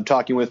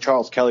talking with.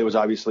 Charles Kelly was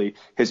obviously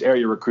his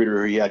area recruiter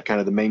who he had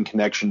kind of the main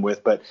connection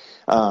with. But,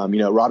 you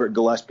know, Robert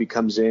Gillespie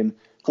comes in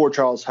for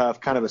Charles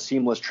Huff, kind of a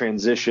seamless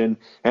transition.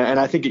 And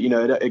I think, you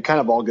know, it kind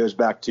of all goes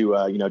back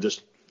to, you know,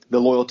 just the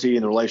loyalty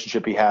and the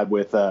relationship he had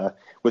with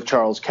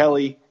Charles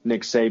Kelly,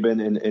 Nick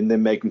Saban, and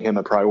them making him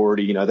a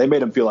priority. You know, they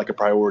made him feel like a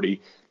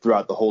priority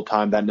throughout the whole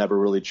time. That never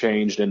really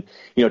changed. And,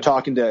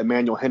 talking to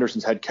Emmanuel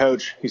Henderson's head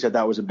coach, he said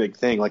that was a big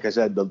thing. Like I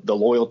said, the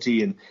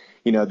loyalty and,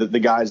 the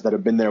guys that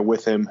have been there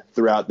with him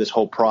throughout this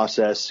whole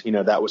process,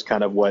 that was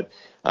kind of what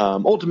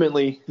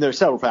ultimately, there's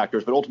several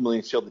factors, but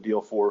ultimately sealed the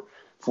deal for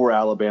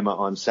Alabama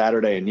on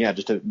Saturday. And,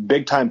 just a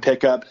big-time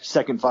pickup,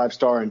 second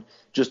 5-star in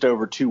just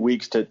over 2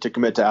 weeks to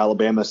commit to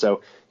Alabama.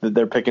 So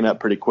they're picking up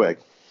pretty quick.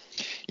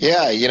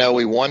 Yeah,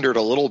 we wondered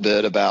a little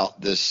bit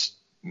about this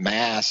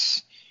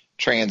mass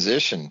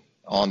transition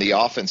on the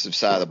offensive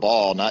side of the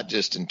ball, not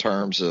just in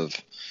terms of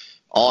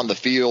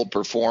on-the-field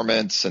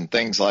performance and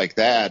things like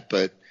that,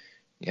 but,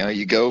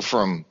 you go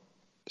from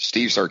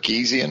Steve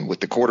Sarkisian with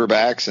the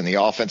quarterbacks and the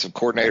offensive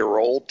coordinator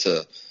role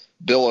to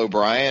Bill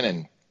O'Brien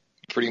and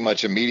pretty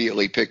much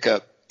immediately pick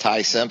up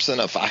Ty Simpson,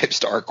 a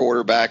 5-star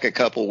quarterback a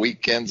couple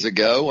weekends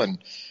ago. And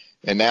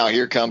now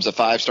here comes a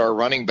 5-star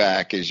running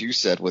back, as you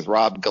said, with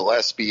Rob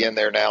Gillespie in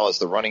there now as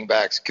the running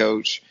backs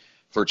coach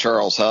for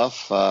Charles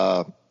Huff.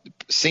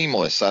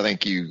 Seamless, I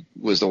think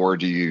was the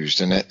word you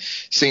used. And it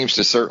seems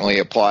to certainly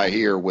apply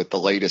here with the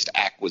latest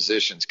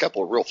acquisitions, a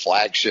couple of real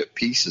flagship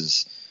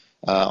pieces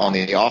on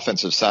the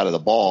offensive side of the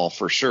ball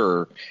for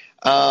sure.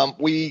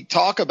 We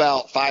talk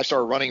about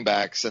 5-star running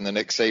backs in the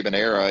Nick Saban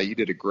era. You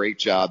did a great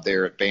job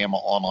there at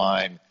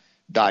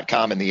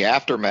BamaOnline.com in the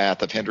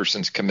aftermath of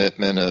Henderson's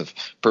commitment of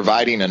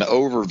providing an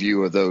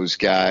overview of those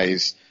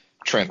guys.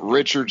 Trent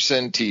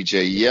Richardson,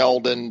 TJ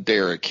Yeldon,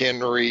 Derrick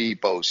Henry,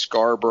 Bo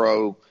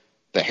Scarborough,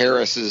 the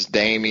Harrises,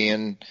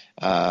 Damian,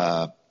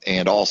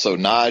 and also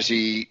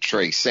Najee,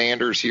 Trey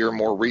Sanders here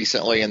more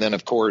recently. And then,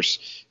 of course,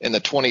 in the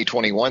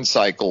 2021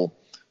 cycle,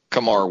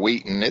 Kamar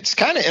Wheaton. It's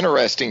kind of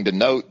interesting to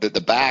note that the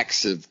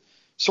backs have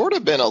sort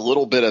of been a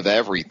little bit of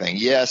everything.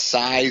 Yes,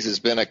 size has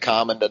been a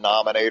common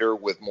denominator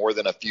with more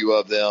than a few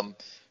of them,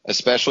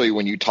 especially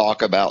when you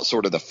talk about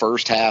sort of the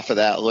first half of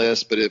that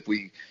list. But if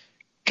we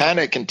kind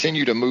of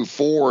continue to move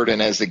forward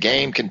and as the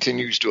game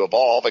continues to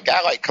evolve, a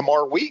guy like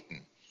Kamar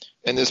Wheaton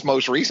in this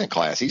most recent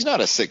class, he's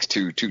not a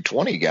 6'2",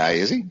 220 guy,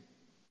 is he?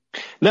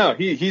 No,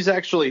 he's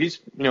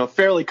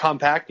fairly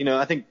compact.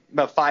 I think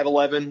about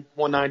 5'11",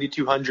 190,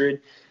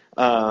 200.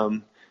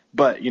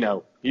 But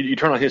you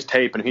turn on his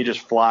tape and he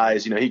just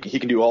flies. He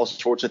can do all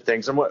sorts of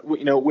things. And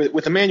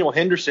with Emmanuel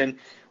Henderson,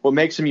 what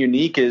makes him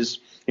unique is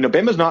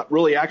Bama's not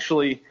really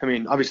actually. I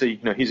mean, obviously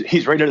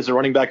he's rated as a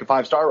running back, a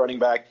 5-star running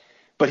back,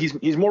 but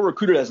he's more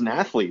recruited as an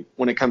athlete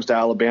when it comes to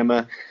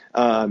Alabama.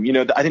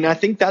 I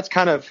think that's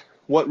kind of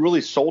what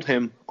really sold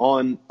him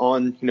on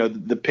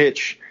the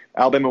pitch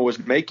Alabama was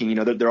making.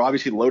 They're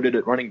obviously loaded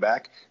at running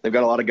back. They've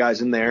got a lot of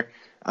guys in there.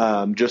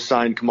 Just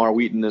signed Kamar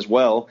Wheaton as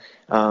well.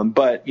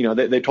 But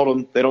they told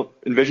him they don't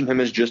envision him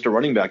as just a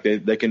running back.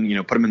 They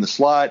can, put him in the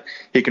slot.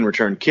 He can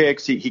return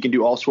kicks. He can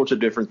do all sorts of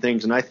different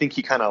things. And I think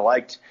he kind of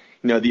liked,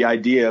 the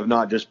idea of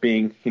not just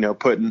being,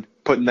 put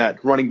in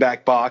that running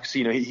back box.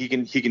 He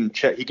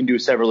can do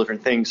several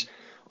different things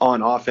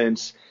on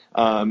offense.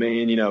 And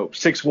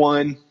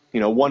 6'1",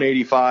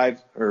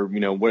 185 or,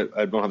 what,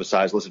 I don't have a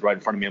size listed right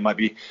in front of me. It might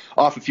be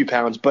off a few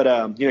pounds,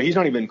 but, he's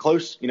not even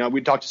close.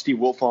 We talked to Steve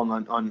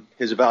Wiltfong on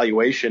his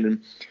evaluation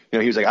and,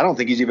 he was like, I don't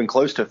think he's even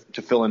close to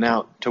filling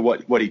out to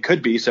what he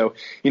could be. So,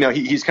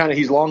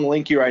 he's long and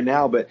lanky right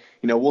now, but,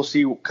 we'll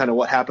see kind of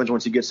what happens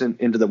once he gets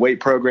into the weight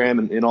program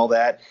and all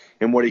that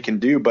and what he can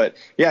do. But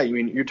yeah, I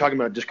mean, you're talking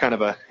about just kind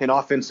of an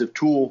offensive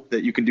tool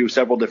that you can do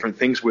several different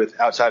things with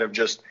outside of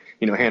just,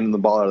 handing the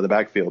ball out of the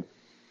backfield.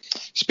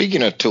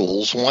 Speaking of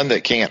tools, one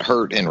that can't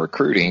hurt in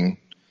recruiting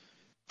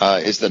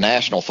is the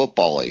National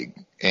Football League.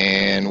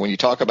 And when you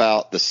talk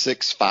about the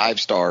 6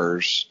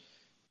 5-stars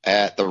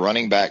at the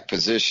running back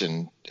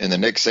position in the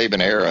Nick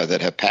Saban era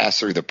that have passed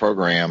through the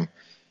program,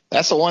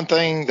 that's the one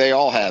thing they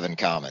all have in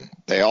common.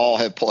 They all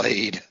have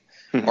played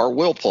or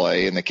will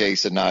play, in the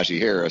case of Najee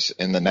Harris,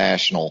 in the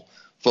National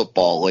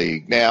Football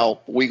League. Now,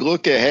 we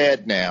look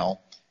ahead now,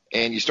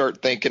 and you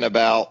start thinking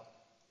about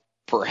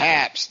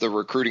perhaps the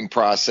recruiting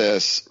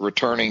process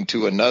returning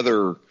to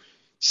another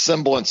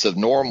semblance of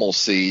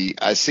normalcy.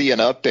 I see an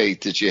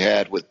update that you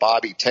had with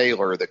Bobby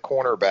Taylor, the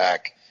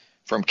cornerback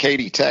from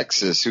Katy,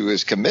 Texas, who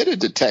is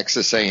committed to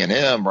Texas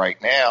A&M right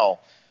now.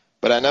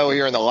 But I know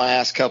here in the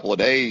last couple of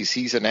days,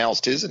 he's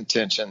announced his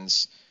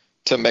intentions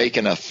to make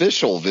an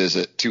official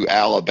visit to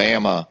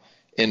Alabama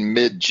in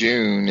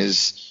mid-June.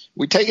 Is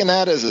we taking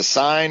that as a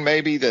sign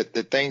maybe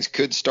that things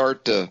could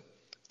start to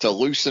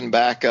loosen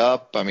back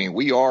up? I mean,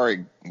 we are,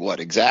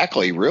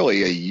 exactly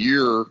really a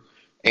year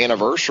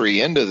anniversary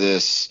into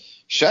this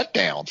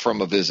shutdown from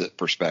a visit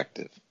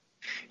perspective.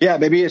 Yeah,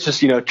 maybe it's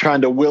just,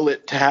 trying to will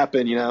it to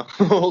happen,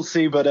 we'll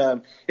see.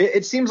 But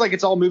it seems like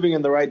it's all moving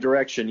in the right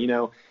direction.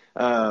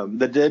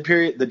 The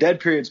dead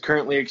period's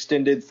currently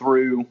extended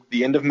through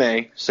the end of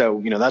May.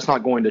 So, that's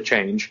not going to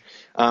change.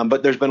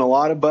 But there's been a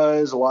lot of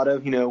buzz, a lot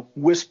of,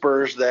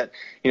 whispers that,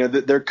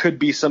 that there could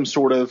be some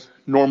sort of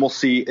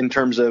normalcy in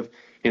terms of,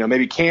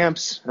 maybe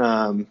camps,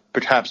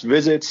 perhaps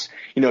visits,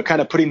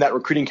 kind of putting that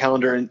recruiting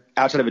calendar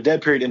outside of a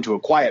dead period into a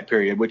quiet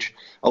period, which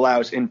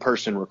allows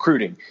in-person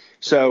recruiting.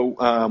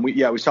 So,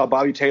 we saw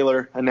Bobby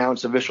Taylor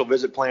announce official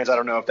visit plans. I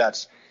don't know if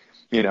that's,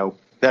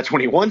 that's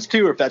when he wants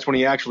to, or if that's when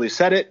he actually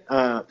set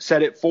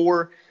it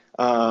for.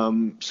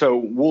 So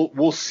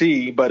we'll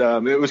see. But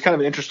it was kind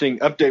of an interesting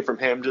update from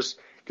him, just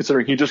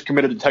considering he just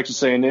committed to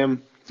Texas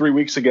A&M 3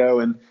 weeks ago,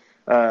 and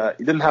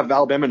he didn't have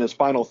Alabama in his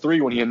final three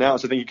when he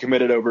announced. I think he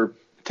committed over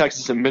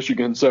Texas and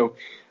Michigan. So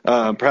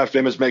perhaps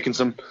Bama's making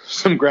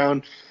some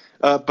ground.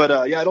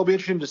 But it'll be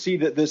interesting to see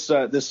that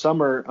this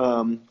summer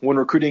when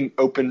recruiting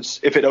opens,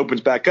 if it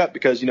opens back up,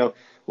 because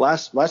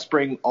last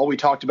spring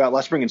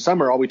and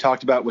summer all we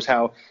talked about was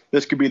how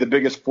this could be the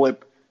biggest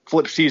flip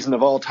season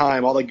of all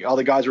time. All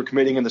the guys were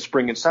committing in the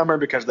spring and summer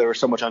because there was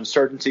so much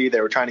uncertainty.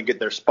 They were trying to get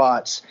their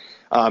spots,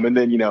 and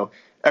then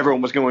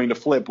everyone was going to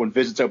flip when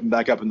visits opened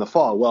back up in the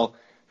fall. Well,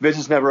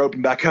 visits never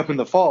opened back up in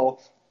the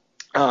fall.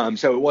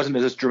 So it wasn't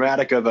as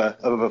dramatic of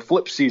a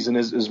flip season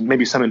as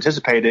maybe some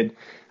anticipated.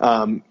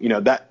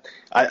 That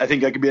I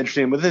think that could be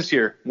interesting with this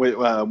year,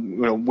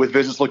 with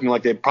visits looking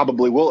like they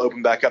probably will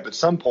open back up at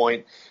some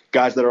point.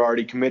 Guys that are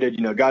already committed,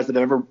 guys that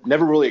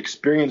never really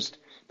experienced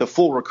the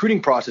full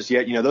recruiting process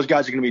yet. Those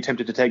guys are going to be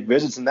tempted to take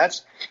visits, and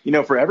that's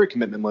for every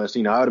commitment list.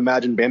 I would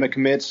imagine Bama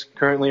commits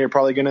currently are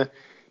probably going to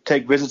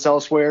take visits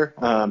elsewhere,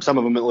 some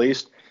of them at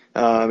least,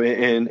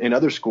 in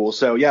other schools.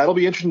 So yeah, it'll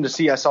be interesting to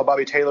see. I saw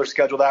Bobby Taylor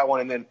schedule that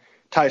one, and then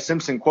Ty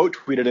Simpson quote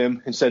tweeted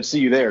him and said, "See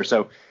you there."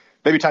 So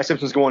maybe Ty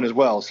Simpson's going as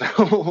well. So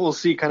we'll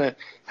see kind of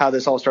how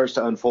this all starts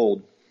to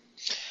unfold.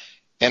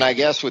 And I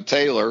guess with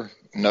Taylor,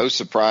 no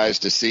surprise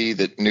to see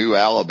that new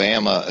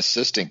Alabama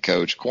assistant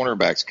coach,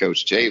 cornerbacks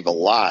coach Jay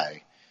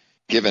Valai,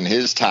 given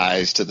his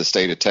ties to the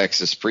state of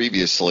Texas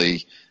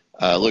previously,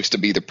 looks to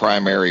be the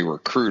primary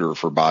recruiter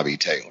for Bobby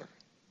Taylor.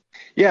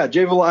 Yeah,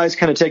 Jay Valai's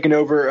kind of taken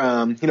over.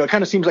 It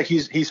kind of seems like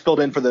he's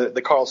filled in for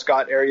the Carl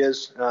Scott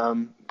areas,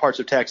 parts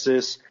of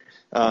Texas,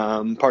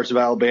 parts of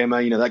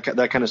Alabama.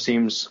 That kind of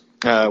seems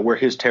where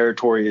his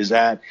territory is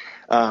at.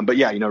 But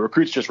yeah,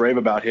 recruits just rave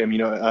about him.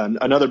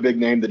 Another big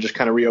name that just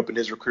kind of reopened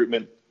his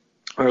recruitment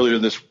earlier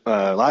this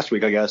last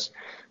week, I guess,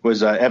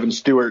 was Evan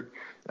Stewart,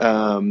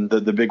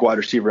 the big wide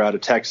receiver out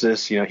of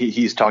Texas.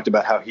 He's talked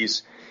about how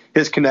his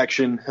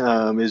connection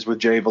is with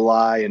Jay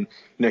Valai, and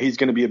he's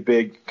going to be a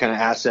big kind of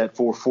asset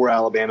for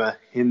Alabama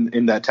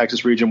in that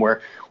Texas region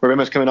where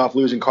Bama's coming off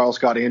losing Carl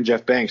Scott and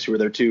Jeff Banks, who are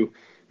their two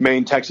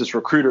main Texas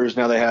recruiters.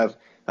 Now they have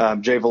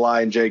Jay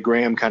Valai and Jay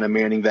Graham kind of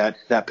manning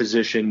that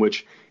position,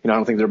 which I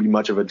don't think there'll be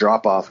much of a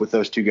drop off with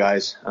those two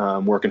guys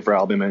working for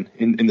Alabama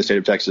in the state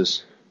of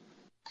Texas.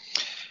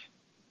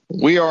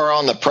 We are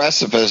on the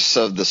precipice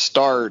of the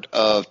start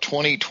of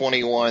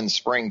 2021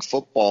 spring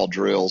football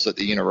drills at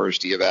the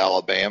University of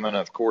Alabama. And,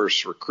 of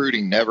course,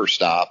 recruiting never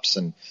stops.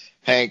 And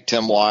Hank,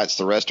 Tim Watts,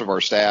 the rest of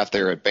our staff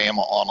there at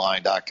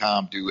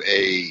BamaOnline.com do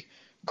a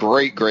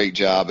great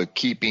job of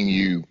keeping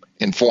you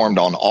informed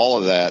on all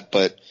of that.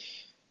 But,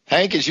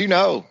 Hank, as you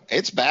know,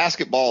 it's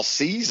basketball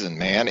season,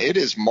 man. It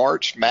is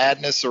March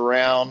Madness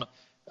around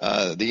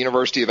the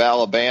University of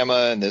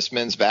Alabama and this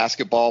men's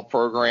basketball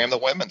program, the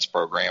women's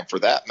program for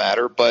that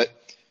matter. But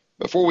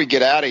before we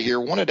get out of here,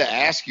 wanted to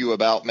ask you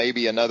about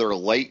maybe another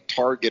late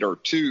target or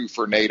two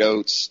for Nate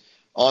Oates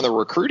on the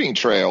recruiting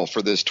trail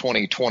for this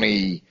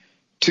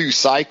 2022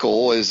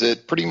 cycle. Is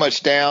it pretty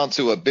much down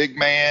to a big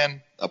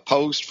man, a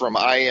post from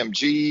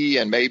IMG,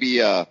 and maybe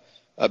a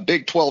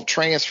Big 12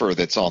 transfer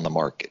that's on the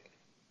market?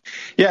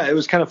 Yeah, it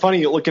was kind of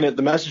funny looking at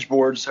the message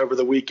boards over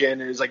the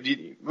weekend. It was like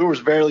there was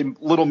very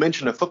little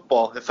mention of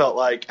football. It felt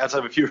like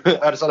outside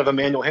of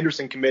Emmanuel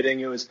Henderson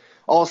committing, it was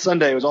all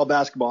Sunday. It was all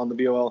basketball on the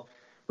BOL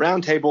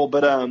roundtable.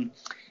 But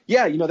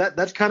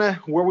that's kind of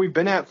where we've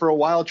been at for a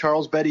while.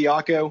 Charles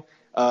Bediako,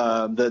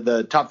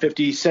 the top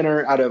 50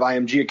 center out of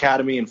IMG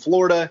Academy in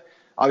Florida,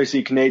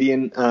 obviously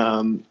Canadian,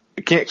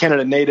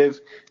 Canada native.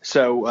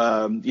 So,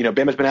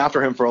 Bama's been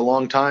after him for a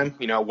long time,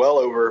 well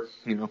over,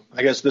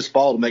 I guess this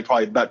fall it'll make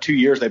probably about 2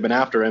 years they've been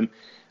after him.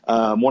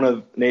 One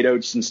of Nate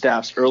Oates and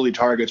staff's early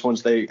targets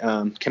once they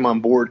came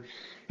on board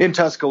in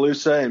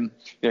Tuscaloosa. And,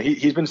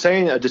 he's been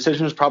saying a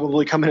decision is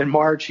probably coming in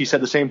March. He said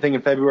the same thing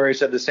in February,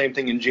 said the same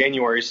thing in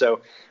January.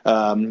 So,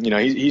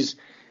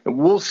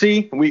 we'll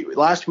see.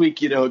 Last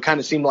week, it kind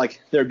of seemed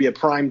like there'd be a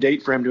prime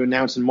date for him to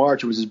announce in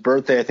March. It was his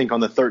birthday, I think, on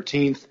the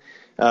 13th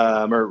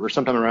or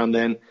sometime around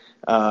then.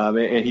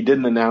 And he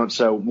didn't announce,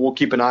 so we'll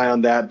keep an eye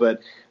on that.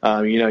 But,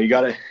 you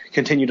got to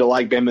continue to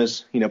like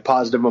Bama's,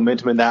 positive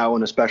momentum in that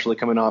one, especially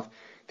coming off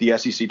the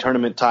SEC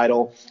tournament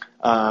title.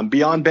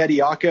 Beyond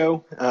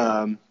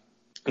Bediako,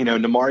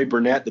 Namari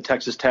Burnett, the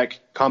Texas Tech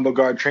combo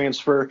guard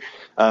transfer,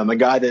 a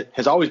guy that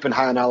has always been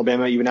high on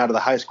Alabama, even out of the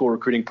high school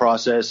recruiting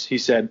process. He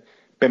said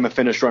Bama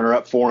finished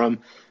runner-up for him.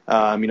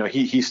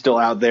 He's still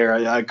out there.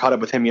 I caught up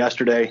with him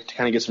yesterday to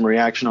kind of get some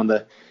reaction on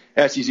the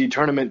SEC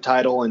tournament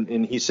title,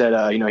 and he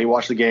said, he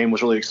watched the game,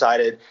 was really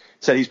excited,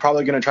 said he's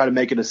probably going to try to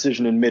make a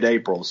decision in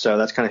mid-April. So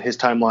that's kind of his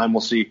timeline.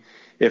 We'll see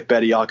if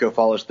Bediako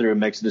follows through and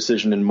makes a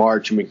decision in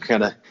March, and we can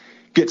kind of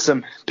get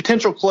some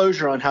potential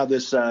closure on how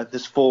this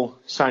full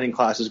signing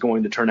class is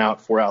going to turn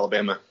out for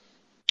Alabama.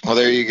 Well,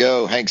 there you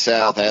go. Hank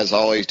South, as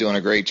always, doing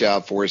a great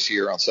job for us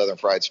here on Southern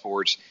Fried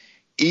Sports.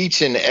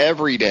 Each and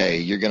every day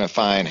you're going to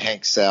find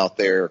Hank South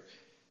there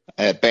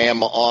at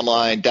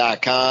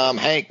BamaOnline.com.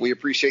 Hank, we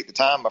appreciate the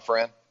time, my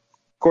friend.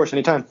 Of course,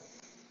 anytime.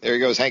 There he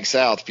goes, Hank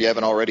South. If you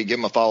haven't already, give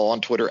him a follow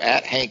on Twitter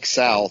at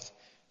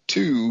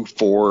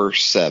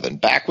HankSouth247.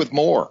 Back with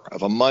more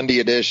of a Monday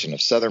edition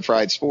of Southern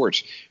Fried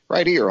Sports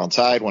right here on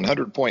Tide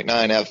 100.9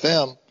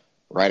 FM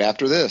right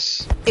after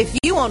this. If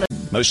you want to.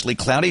 Mostly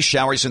cloudy,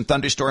 showers and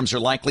thunderstorms are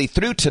likely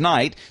through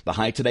tonight. The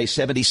high today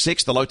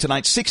 76, the low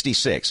tonight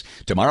 66.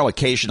 Tomorrow,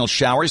 occasional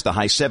showers, the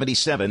high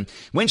 77.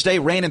 Wednesday,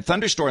 rain and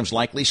thunderstorms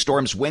likely.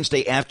 Storms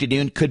Wednesday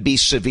afternoon could be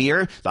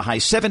severe, the high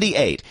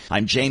 78.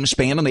 I'm James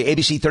Spann on the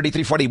ABC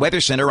 3340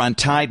 Weather Center on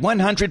Tide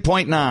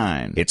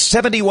 100.9. It's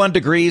 71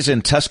 degrees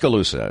in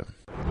Tuscaloosa.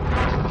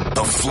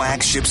 The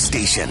flagship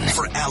station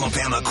for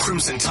Alabama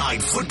Crimson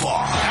Tide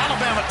football.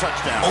 Alabama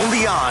touchdown.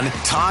 Only on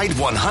Tide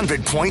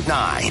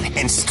 100.9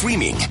 and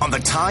streaming on the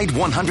Tide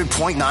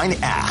 100.9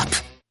 app.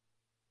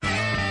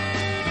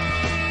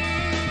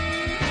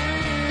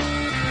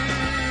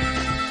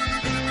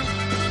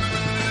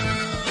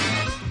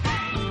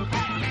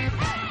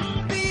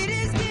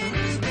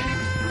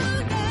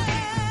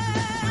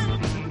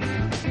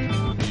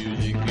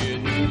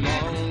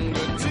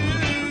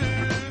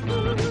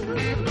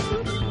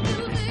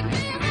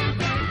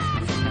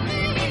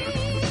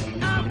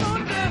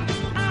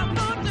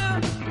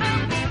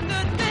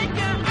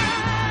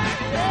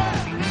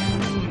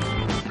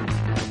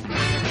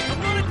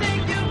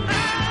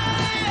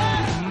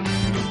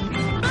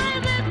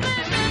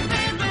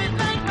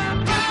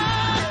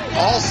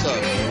 Also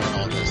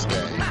on this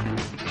day,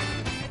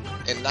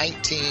 in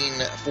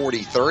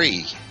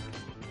 1943,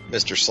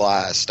 Mr.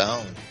 Sly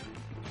Stone,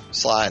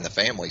 Sly and the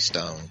Family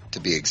Stone,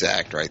 to be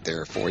exact, right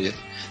there for you.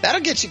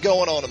 That'll get you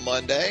going on a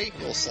Monday.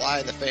 Little Sly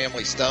and the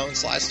Family Stone.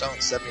 Sly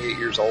Stone's 78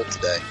 years old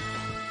today.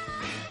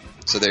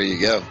 So there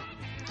you go.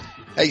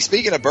 Hey,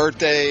 speaking of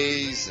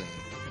birthdays and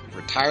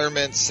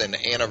retirements and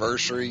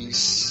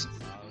anniversaries,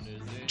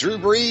 Drew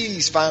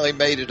Brees finally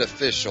made it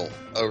official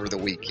over the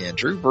weekend.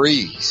 Drew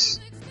Brees,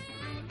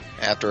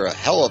 after a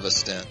hell of a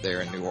stint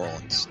there in New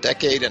Orleans,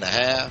 decade and a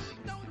half,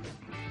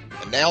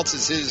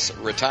 announces his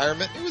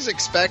retirement. It was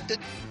expected.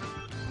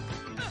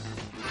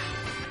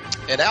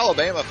 And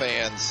Alabama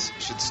fans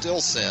should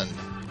still send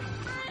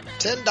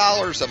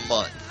 $10 a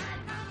month.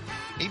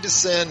 Need to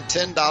send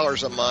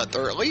 $10 a month,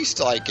 or at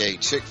least like a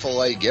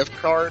Chick-fil-A gift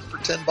card for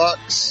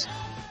 $10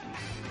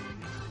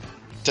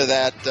 to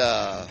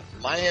that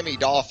Miami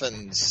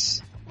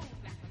Dolphins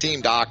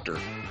team doctor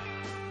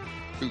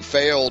who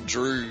failed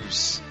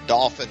Drew's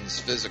Dolphins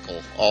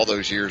physical all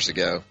those years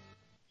ago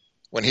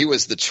when he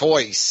was the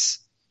choice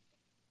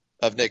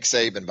of Nick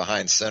Saban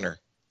behind center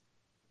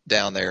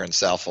down there in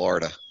South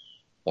Florida.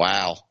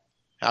 Wow.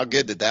 How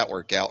good did that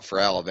work out for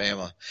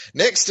Alabama?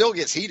 Nick still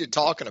gets heated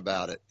talking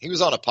about it. He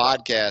was on a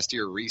podcast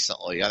here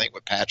recently, I think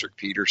with Patrick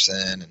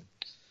Peterson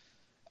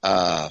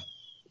and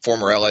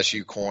former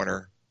LSU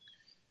corner.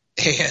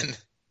 And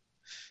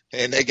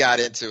they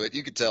got into it.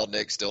 You could tell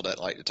Nick still doesn't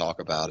like to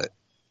talk about it.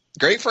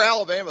 Great for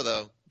Alabama,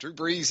 though. Drew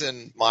Brees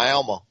in my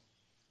alma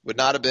would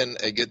not have been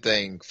a good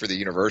thing for the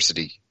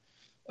University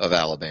of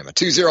Alabama.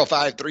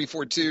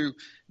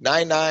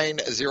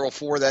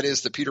 205-342-9904. That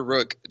is the Peter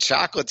Rook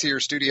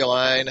Chocolatier studio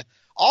line.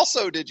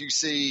 Also, did you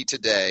see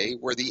today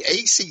where the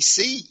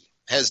ACC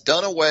has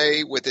done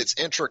away with its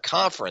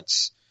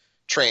intra-conference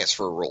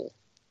transfer rule,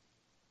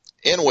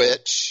 in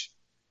which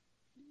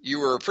you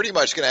were pretty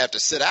much going to have to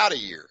sit out a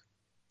year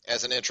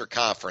as an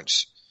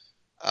intra-conference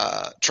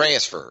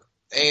transfer.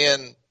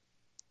 And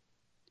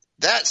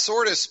that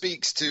sort of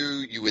speaks to,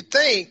 you would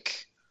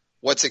think,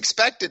 what's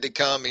expected to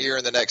come here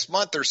in the next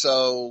month or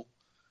so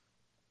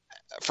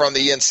from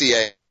the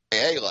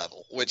NCAA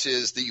level, which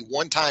is the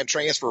one-time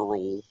transfer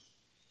rule,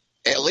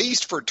 at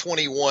least for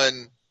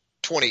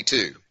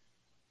 21-22.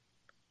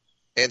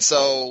 And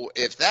so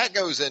if that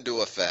goes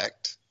into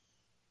effect,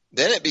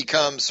 then it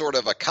becomes sort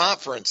of a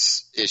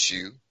conference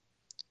issue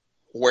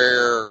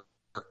where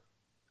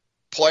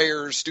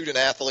players, student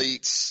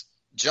athletes,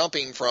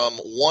 jumping from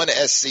one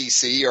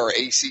SEC or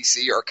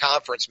ACC or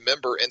conference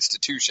member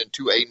institution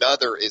to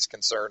another is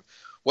concerned.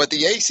 What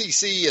the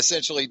ACC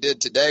essentially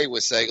did today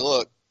was say,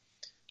 look,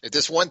 if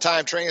this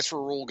one-time transfer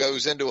rule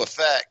goes into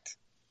effect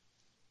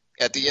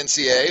at the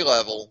NCAA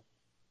level,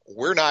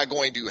 we're not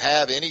going to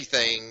have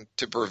anything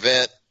to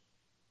prevent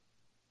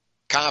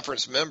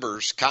conference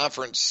members,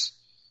 conference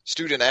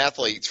student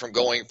athletes from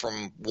going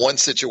from one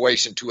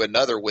situation to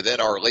another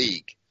within our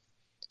league.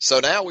 So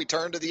now we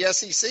turn to the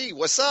SEC.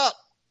 What's up?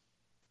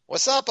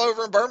 What's up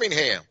over in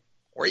Birmingham?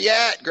 Where you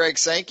at, Greg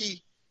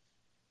Sankey?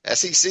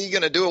 SEC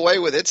going to do away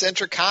with its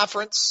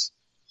intra-conference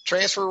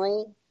transfer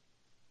rule?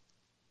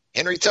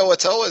 Henry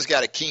To'oTo'o's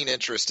got a keen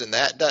interest in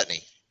that, doesn't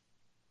he?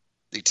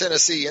 The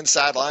Tennessee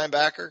inside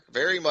linebacker,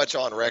 very much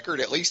on record,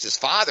 at least his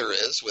father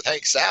is, with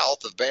Hank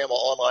South of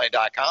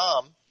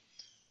BamaOnline.com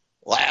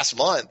last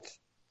month,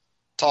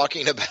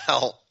 talking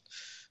about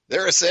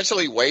they're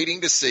essentially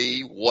waiting to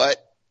see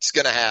what's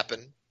going to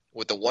happen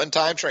with the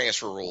one-time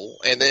transfer rule,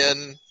 and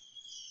then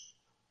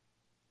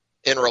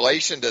in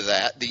relation to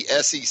that, the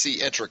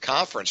SEC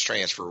intra-conference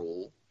transfer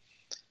rule,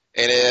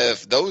 And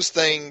if those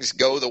things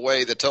go the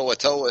way the Toa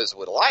Toas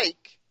would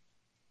like,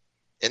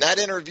 in that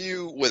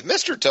interview with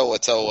Mr. Toa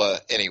Toa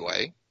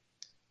anyway,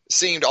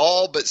 seemed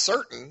all but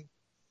certain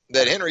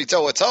that Henry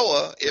Toa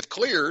Toa, if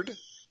cleared,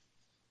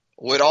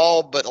 would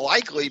all but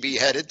likely be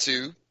headed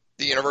to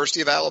the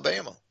University of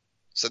Alabama.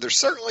 So there's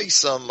certainly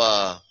some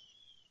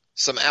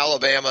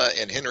Alabama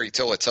and Henry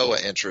Toa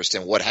Toa interest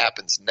in what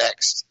happens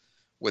next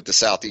with the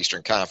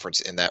Southeastern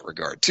Conference in that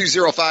regard.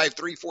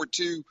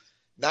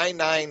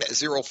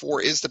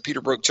 205-342-9904 is the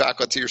Peterbrook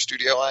Chocolatier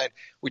studio line.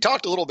 We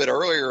talked a little bit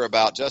earlier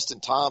about Justin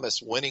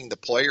Thomas winning the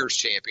Players'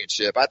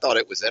 Championship. I thought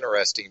it was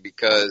interesting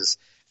because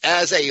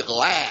as a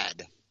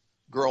lad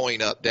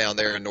growing up down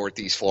there in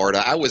Northeast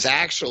Florida, I was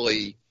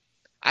actually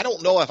 – I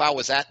don't know if I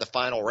was at the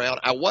final round.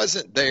 I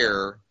wasn't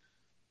there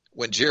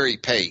when Jerry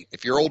Pate,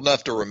 if you're old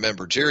enough to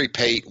remember, Jerry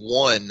Pate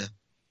won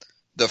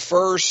the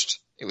first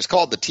 – it was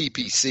called the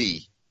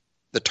TPC,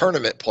 the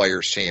Tournament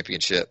Players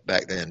Championship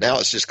back then. Now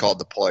it's just called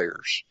the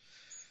Players.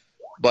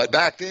 But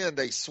back then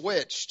they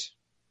switched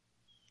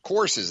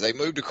courses. They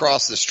moved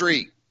across the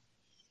street.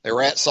 They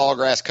were at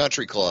Sawgrass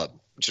Country Club,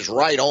 which is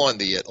right on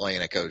the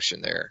Atlantic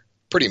Ocean there,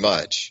 pretty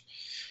much.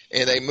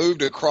 And they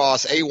moved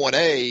across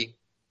A1A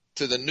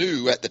to the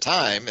new at the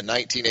time in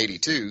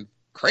 1982.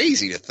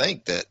 Crazy to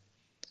think that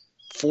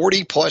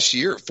 40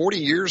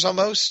 years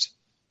almost,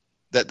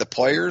 that the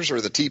Players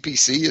or the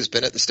TPC has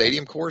been at the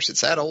stadium course.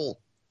 It's that old.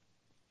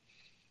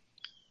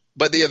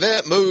 But the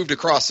event moved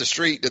across the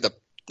street to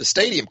the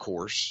stadium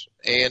course,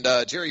 and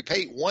Jerry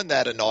Pate won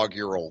that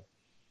inaugural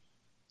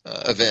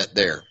event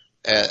there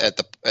at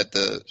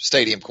the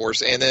stadium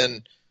course, and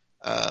then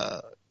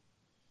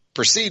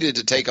proceeded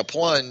to take a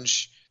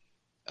plunge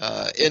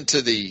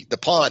into the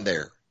pond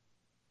there.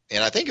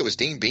 And I think it was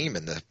Dean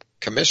Beeman, the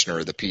commissioner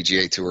of the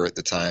PGA Tour at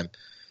the time,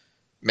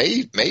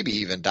 maybe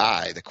even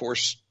Dye, the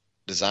course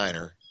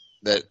designer,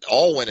 that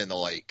all went in the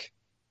lake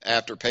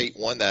after Pate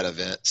won that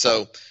event.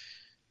 So,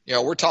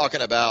 we're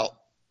talking about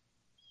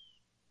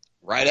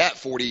right at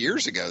 40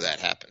 years ago that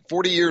happened.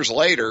 40 years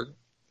later,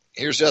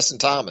 here's Justin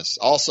Thomas,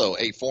 also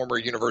a former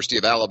University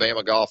of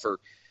Alabama golfer,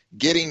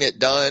 getting it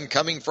done,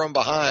 coming from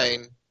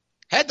behind,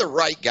 had the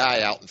right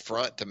guy out in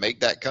front to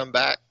make that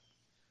comeback.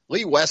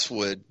 Lee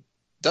Westwood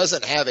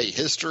doesn't have a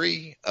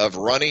history of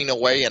running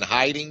away and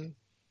hiding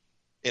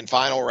in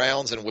final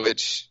rounds in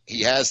which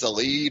he has the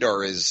lead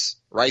or is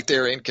right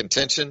there in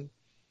contention.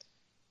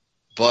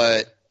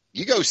 But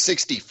you go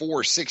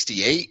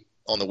 64-68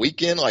 on the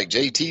weekend like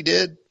JT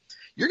did,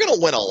 you're going to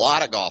win a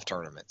lot of golf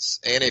tournaments.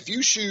 And if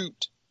you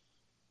shoot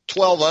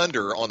 12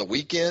 under on the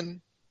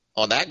weekend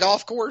on that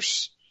golf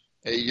course,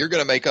 you're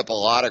going to make up a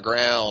lot of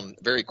ground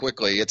very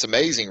quickly. It's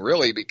amazing,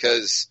 really,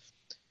 because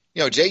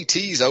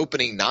JT's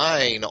opening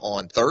 9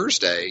 on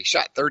Thursday,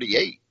 shot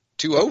 38,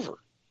 2 over.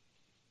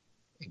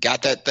 He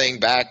got that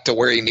thing back to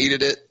where he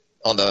needed it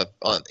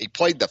he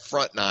played the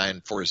front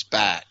 9 for his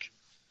back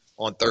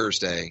on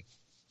Thursday.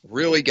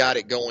 Really got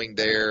it going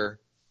there.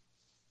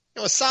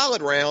 A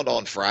solid round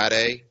on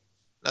Friday.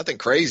 Nothing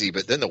crazy,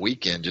 but then the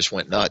weekend just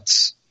went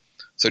nuts.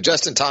 So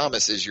Justin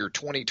Thomas is your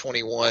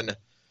 2021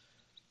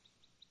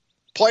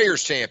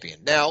 Players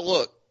Champion. Now,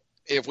 look,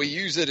 if we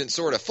use it in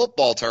sort of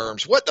football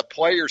terms, what the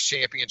Players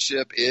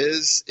Championship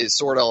is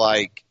sort of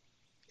like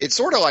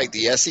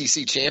the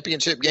SEC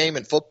championship game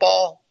in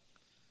football.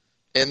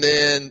 And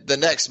then the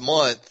next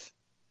month,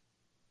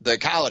 the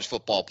college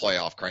football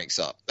playoff cranks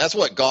up. That's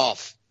what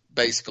golf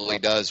basically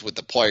does with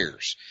the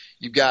Players.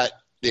 You've got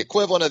the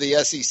equivalent of the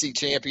SEC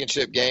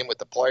championship game with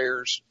the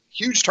Players.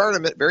 Huge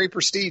tournament, very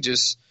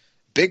prestigious,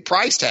 big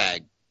price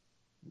tag.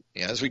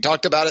 As we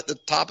talked about at the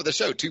top of the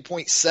show,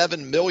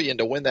 $2.7 million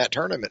to win that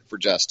tournament for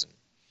Justin.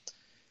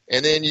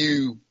 And then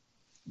you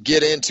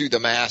get into the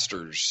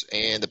Masters,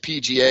 and the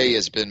PGA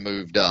has been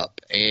moved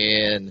up,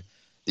 and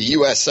the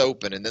U.S.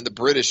 Open, and then the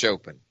British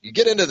Open. You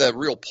get into the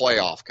real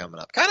playoff coming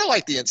up, kind of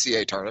like the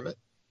NCAA tournament.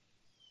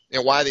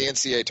 And why the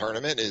NCAA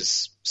tournament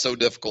is so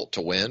difficult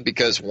to win,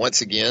 because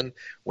once again,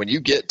 when you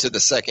get to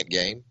the second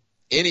game,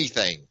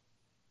 anything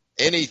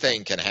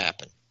can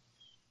happen.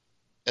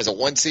 As a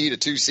 1 seed, a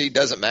 2 seed,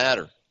 doesn't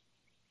matter.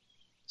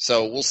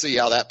 So we'll see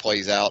how that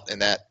plays out.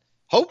 And that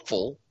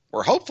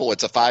we're hopeful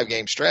it's a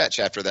 5-game stretch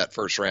after that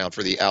first round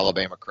for the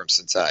Alabama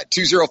Crimson Tide.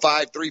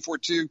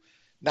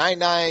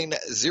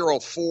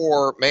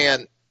 205-342-9904.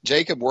 Man,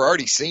 Jacob, we're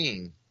already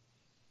seeing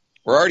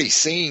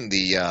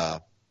the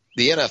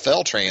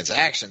NFL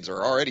transactions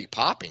are already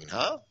popping,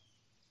 huh?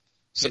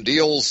 Some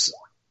deals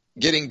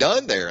getting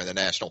done there in the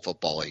National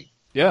Football League.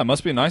 Yeah, it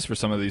must be nice for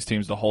some of these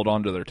teams to hold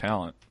on to their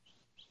talent.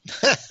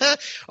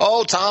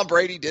 Oh, Tom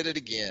Brady did it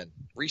again.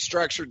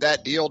 Restructured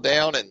that deal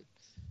down in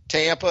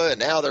Tampa, and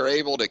now they're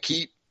able to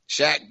keep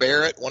Shaq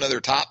Barrett, one of their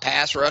top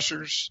pass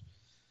rushers,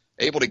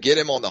 able to get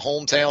him on the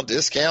hometown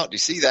discount. Do you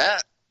see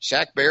that?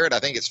 Shaq Barrett, I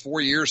think it's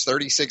 4 years,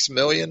 $36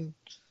 million.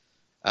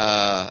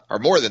 Or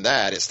more than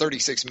that. It's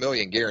 $36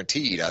 million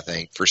guaranteed, I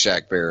think, for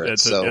Shaq Barrett.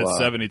 It's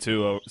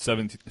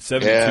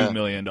 $72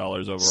 million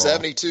overall.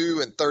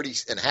 72 and 30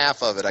 and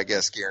half of it, I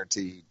guess,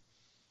 guaranteed.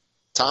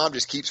 Tom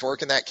just keeps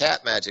working that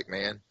cat magic,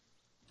 man.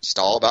 Just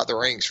all about the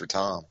rings for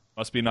Tom.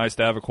 Must be nice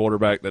to have a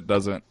quarterback that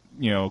doesn't,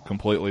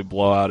 completely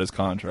blow out his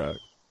contract.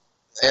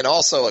 And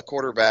also a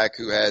quarterback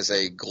who has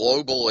a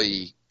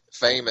globally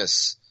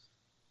famous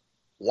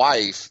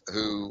wife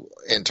who,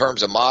 in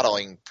terms of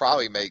modeling,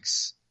 probably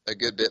makes a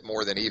good bit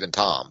more than even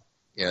Tom.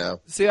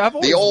 See, I've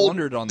always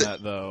wondered on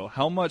that, though.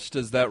 How much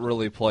does that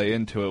really play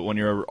into it when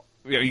you're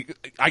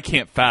I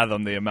can't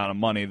fathom the amount of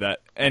money that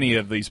any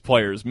of these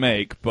players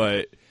make,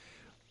 but,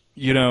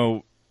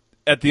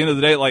 at the end of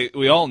the day, like,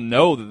 we all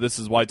know that this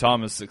is why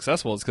Tom is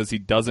successful. It's because he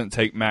doesn't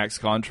take max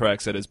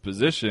contracts at his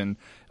position.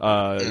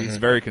 He's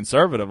very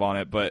conservative on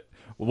it, but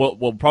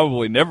we'll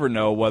probably never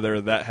know whether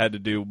that had to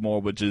do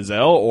more with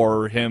Gisele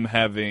or him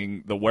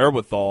having the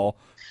wherewithal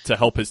to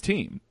help his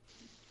team,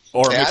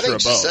 or a mixture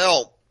of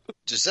both.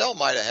 Gisele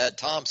might have had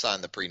Tom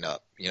sign the prenup.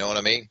 You know what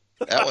I mean?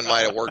 That one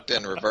might have worked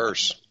in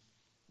reverse.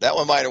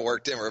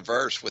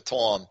 With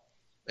Tom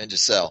and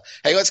Gisele.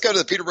 Hey, let's go to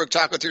the Peterbrook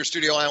Chocolatier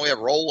studio line. We have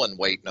Roland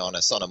waiting on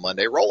us on a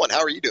Monday. Roland, how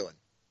are you doing?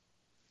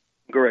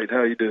 Great. How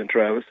are you doing,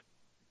 Travis?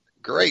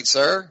 Great,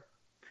 sir.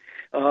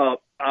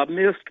 I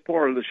missed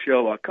part of the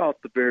show. I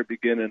caught the very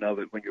beginning of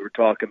it when you were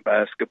talking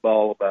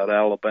basketball about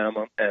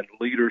Alabama and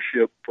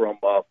leadership from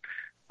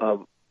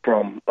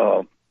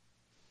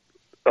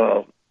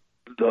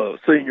the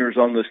seniors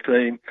on this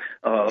team,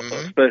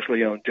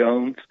 especially on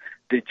Jones.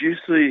 Did you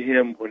see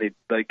him when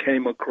they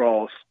came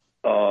across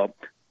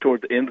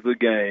toward the end of the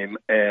game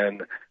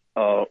and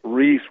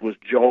Reese was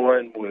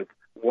joined with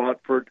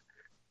Watford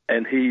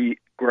and he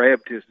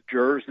grabbed his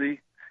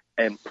jersey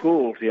and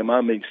pulled him,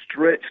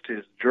 stretched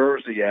his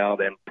jersey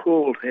out and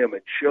pulled him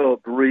and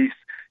shoved Reese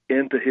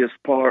into his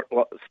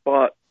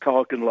spot,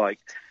 talking like,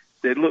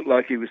 it looked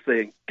like he was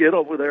saying, get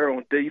over there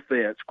on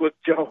defense, quit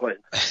join.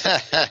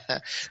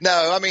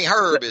 No,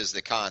 Herb is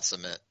the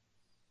consummate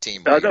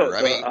team leader.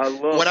 I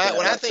love when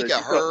I think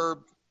of Herb,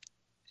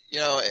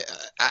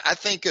 I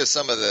think of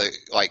some of the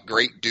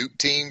great Duke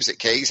teams that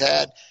K's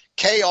had.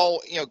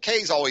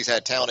 K's always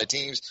had talented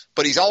teams,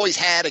 but he's always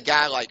had a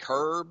guy like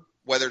Herb,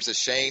 whether it's a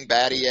Shane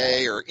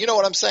Battier or, you know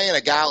what I'm saying,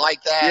 a guy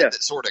like that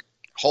that sort of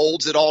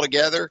holds it all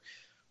together.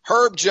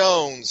 Herb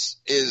Jones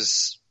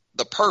is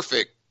the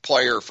perfect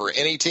player for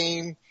any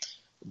team,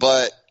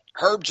 but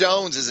Herb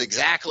Jones is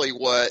exactly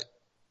what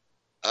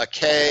a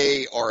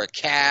K or a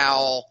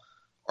Cal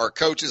or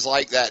coaches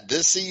like that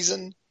this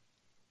season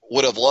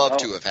would have loved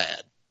to have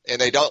had, and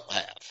they don't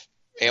have.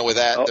 And with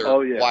that,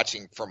 they're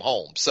watching from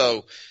home.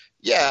 So,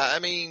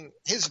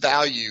 his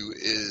value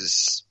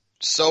is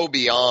so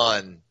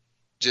beyond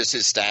just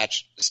his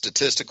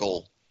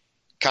statistical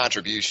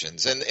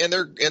contributions, and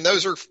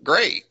those are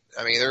great.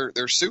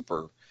 They're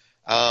super.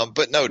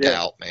 But no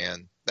doubt,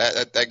 man,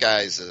 that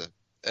guy's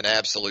an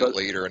absolute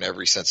leader in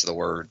every sense of the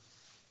word.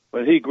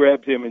 When he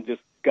grabbed him and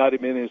just got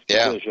him in his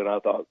position, I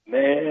thought,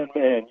 man,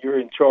 you're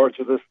in charge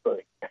of this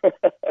thing.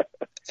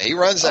 He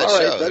runs that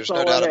show. There's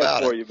no doubt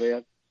about it. You,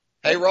 man.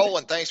 Hey,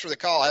 Roland, thanks for the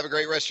call. Have a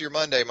great rest of your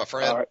Monday, my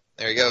friend. All right.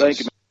 There you go.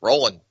 Thank you.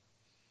 Roland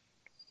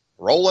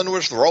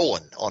was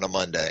rolling on a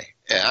Monday.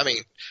 Yeah,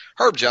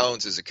 Herb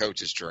Jones is a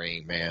coach's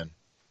dream, man.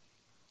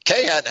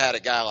 Kay hadn't had a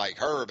guy like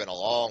Herb in a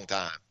long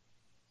time.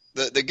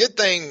 The good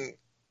thing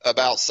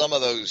about some of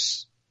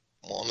those,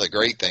 one of the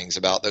great things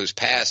about those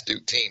past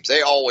Duke teams,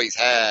 they always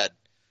had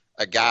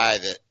a guy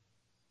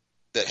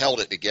that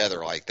held it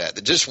together like that.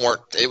 It just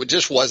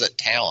wasn't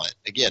talent.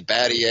 Again,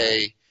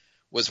 Battier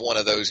was one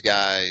of those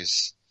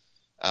guys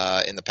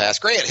in the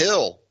past. Grant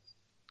Hill,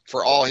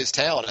 for all his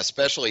talent,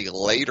 especially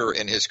later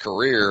in his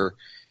career,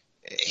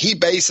 he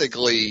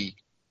basically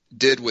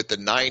did with the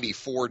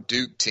 94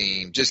 Duke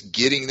team, just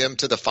getting them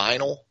to the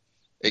final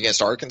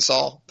against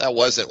Arkansas. That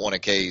wasn't one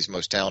of K's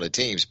most talented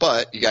teams,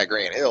 but you got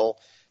Grant Hill,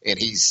 and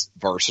he's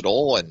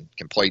versatile and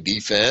can play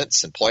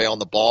defense and play on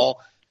the ball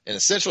and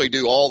essentially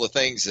do all the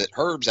things that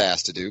Herb's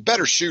asked to do.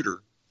 Better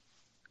shooter,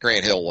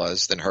 Grant Hill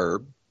was, than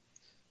Herb,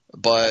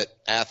 but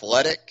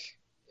athletic,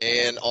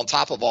 and on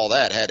top of all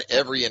that, had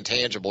every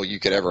intangible you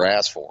could ever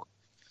ask for.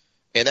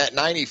 And that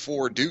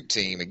 94 Duke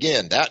team,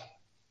 again, that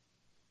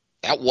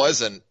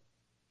wasn't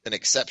an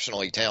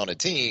exceptionally talented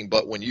team,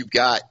 but when you've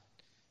got,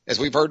 as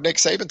we've heard Nick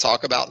Saban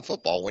talk about in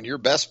football, when your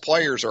best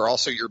players are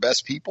also your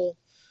best people,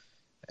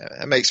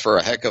 that makes for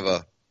a heck of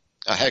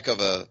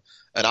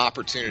an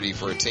opportunity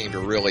for a team to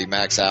really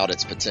max out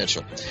its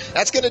potential.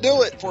 That's going to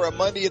do it for a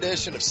Monday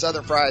edition of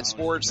Southern Fried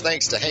Sports.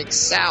 Thanks to Hank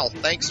South.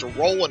 Thanks to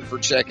Roland for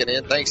checking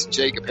in. Thanks to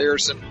Jacob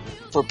Harrison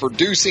for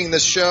producing the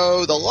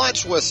show. The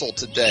lunch whistle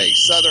today,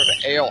 Southern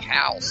Ale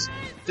House,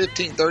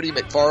 1530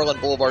 McFarland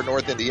Boulevard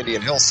North in the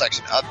Indian Hill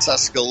section of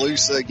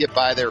Tuscaloosa. Get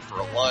by there for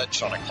a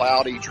lunch on a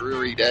cloudy,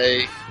 dreary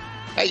day.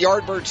 That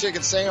Yardbird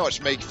chicken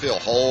sandwich make you feel a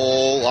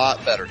whole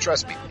lot better.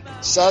 Trust me.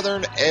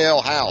 Southern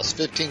Ale House,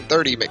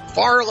 1530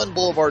 McFarland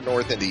Boulevard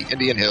North in the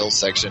Indian Hills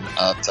section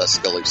of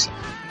Tuscaloosa.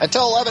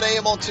 Until 11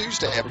 a.m. on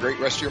Tuesday, have a great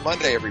rest of your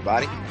Monday,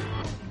 everybody.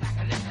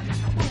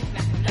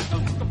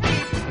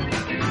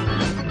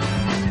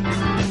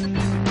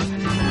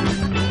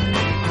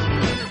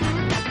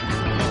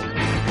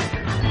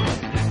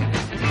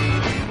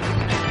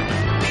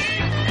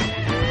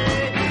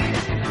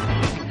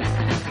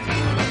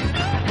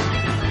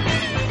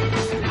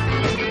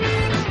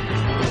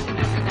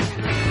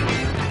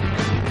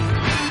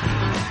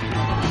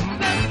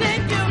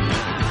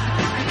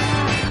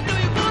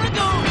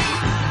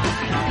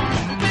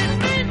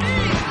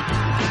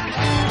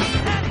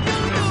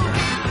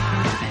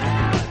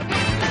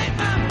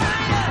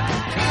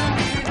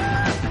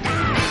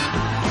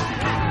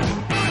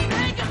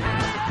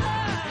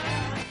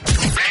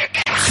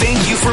 Thank you for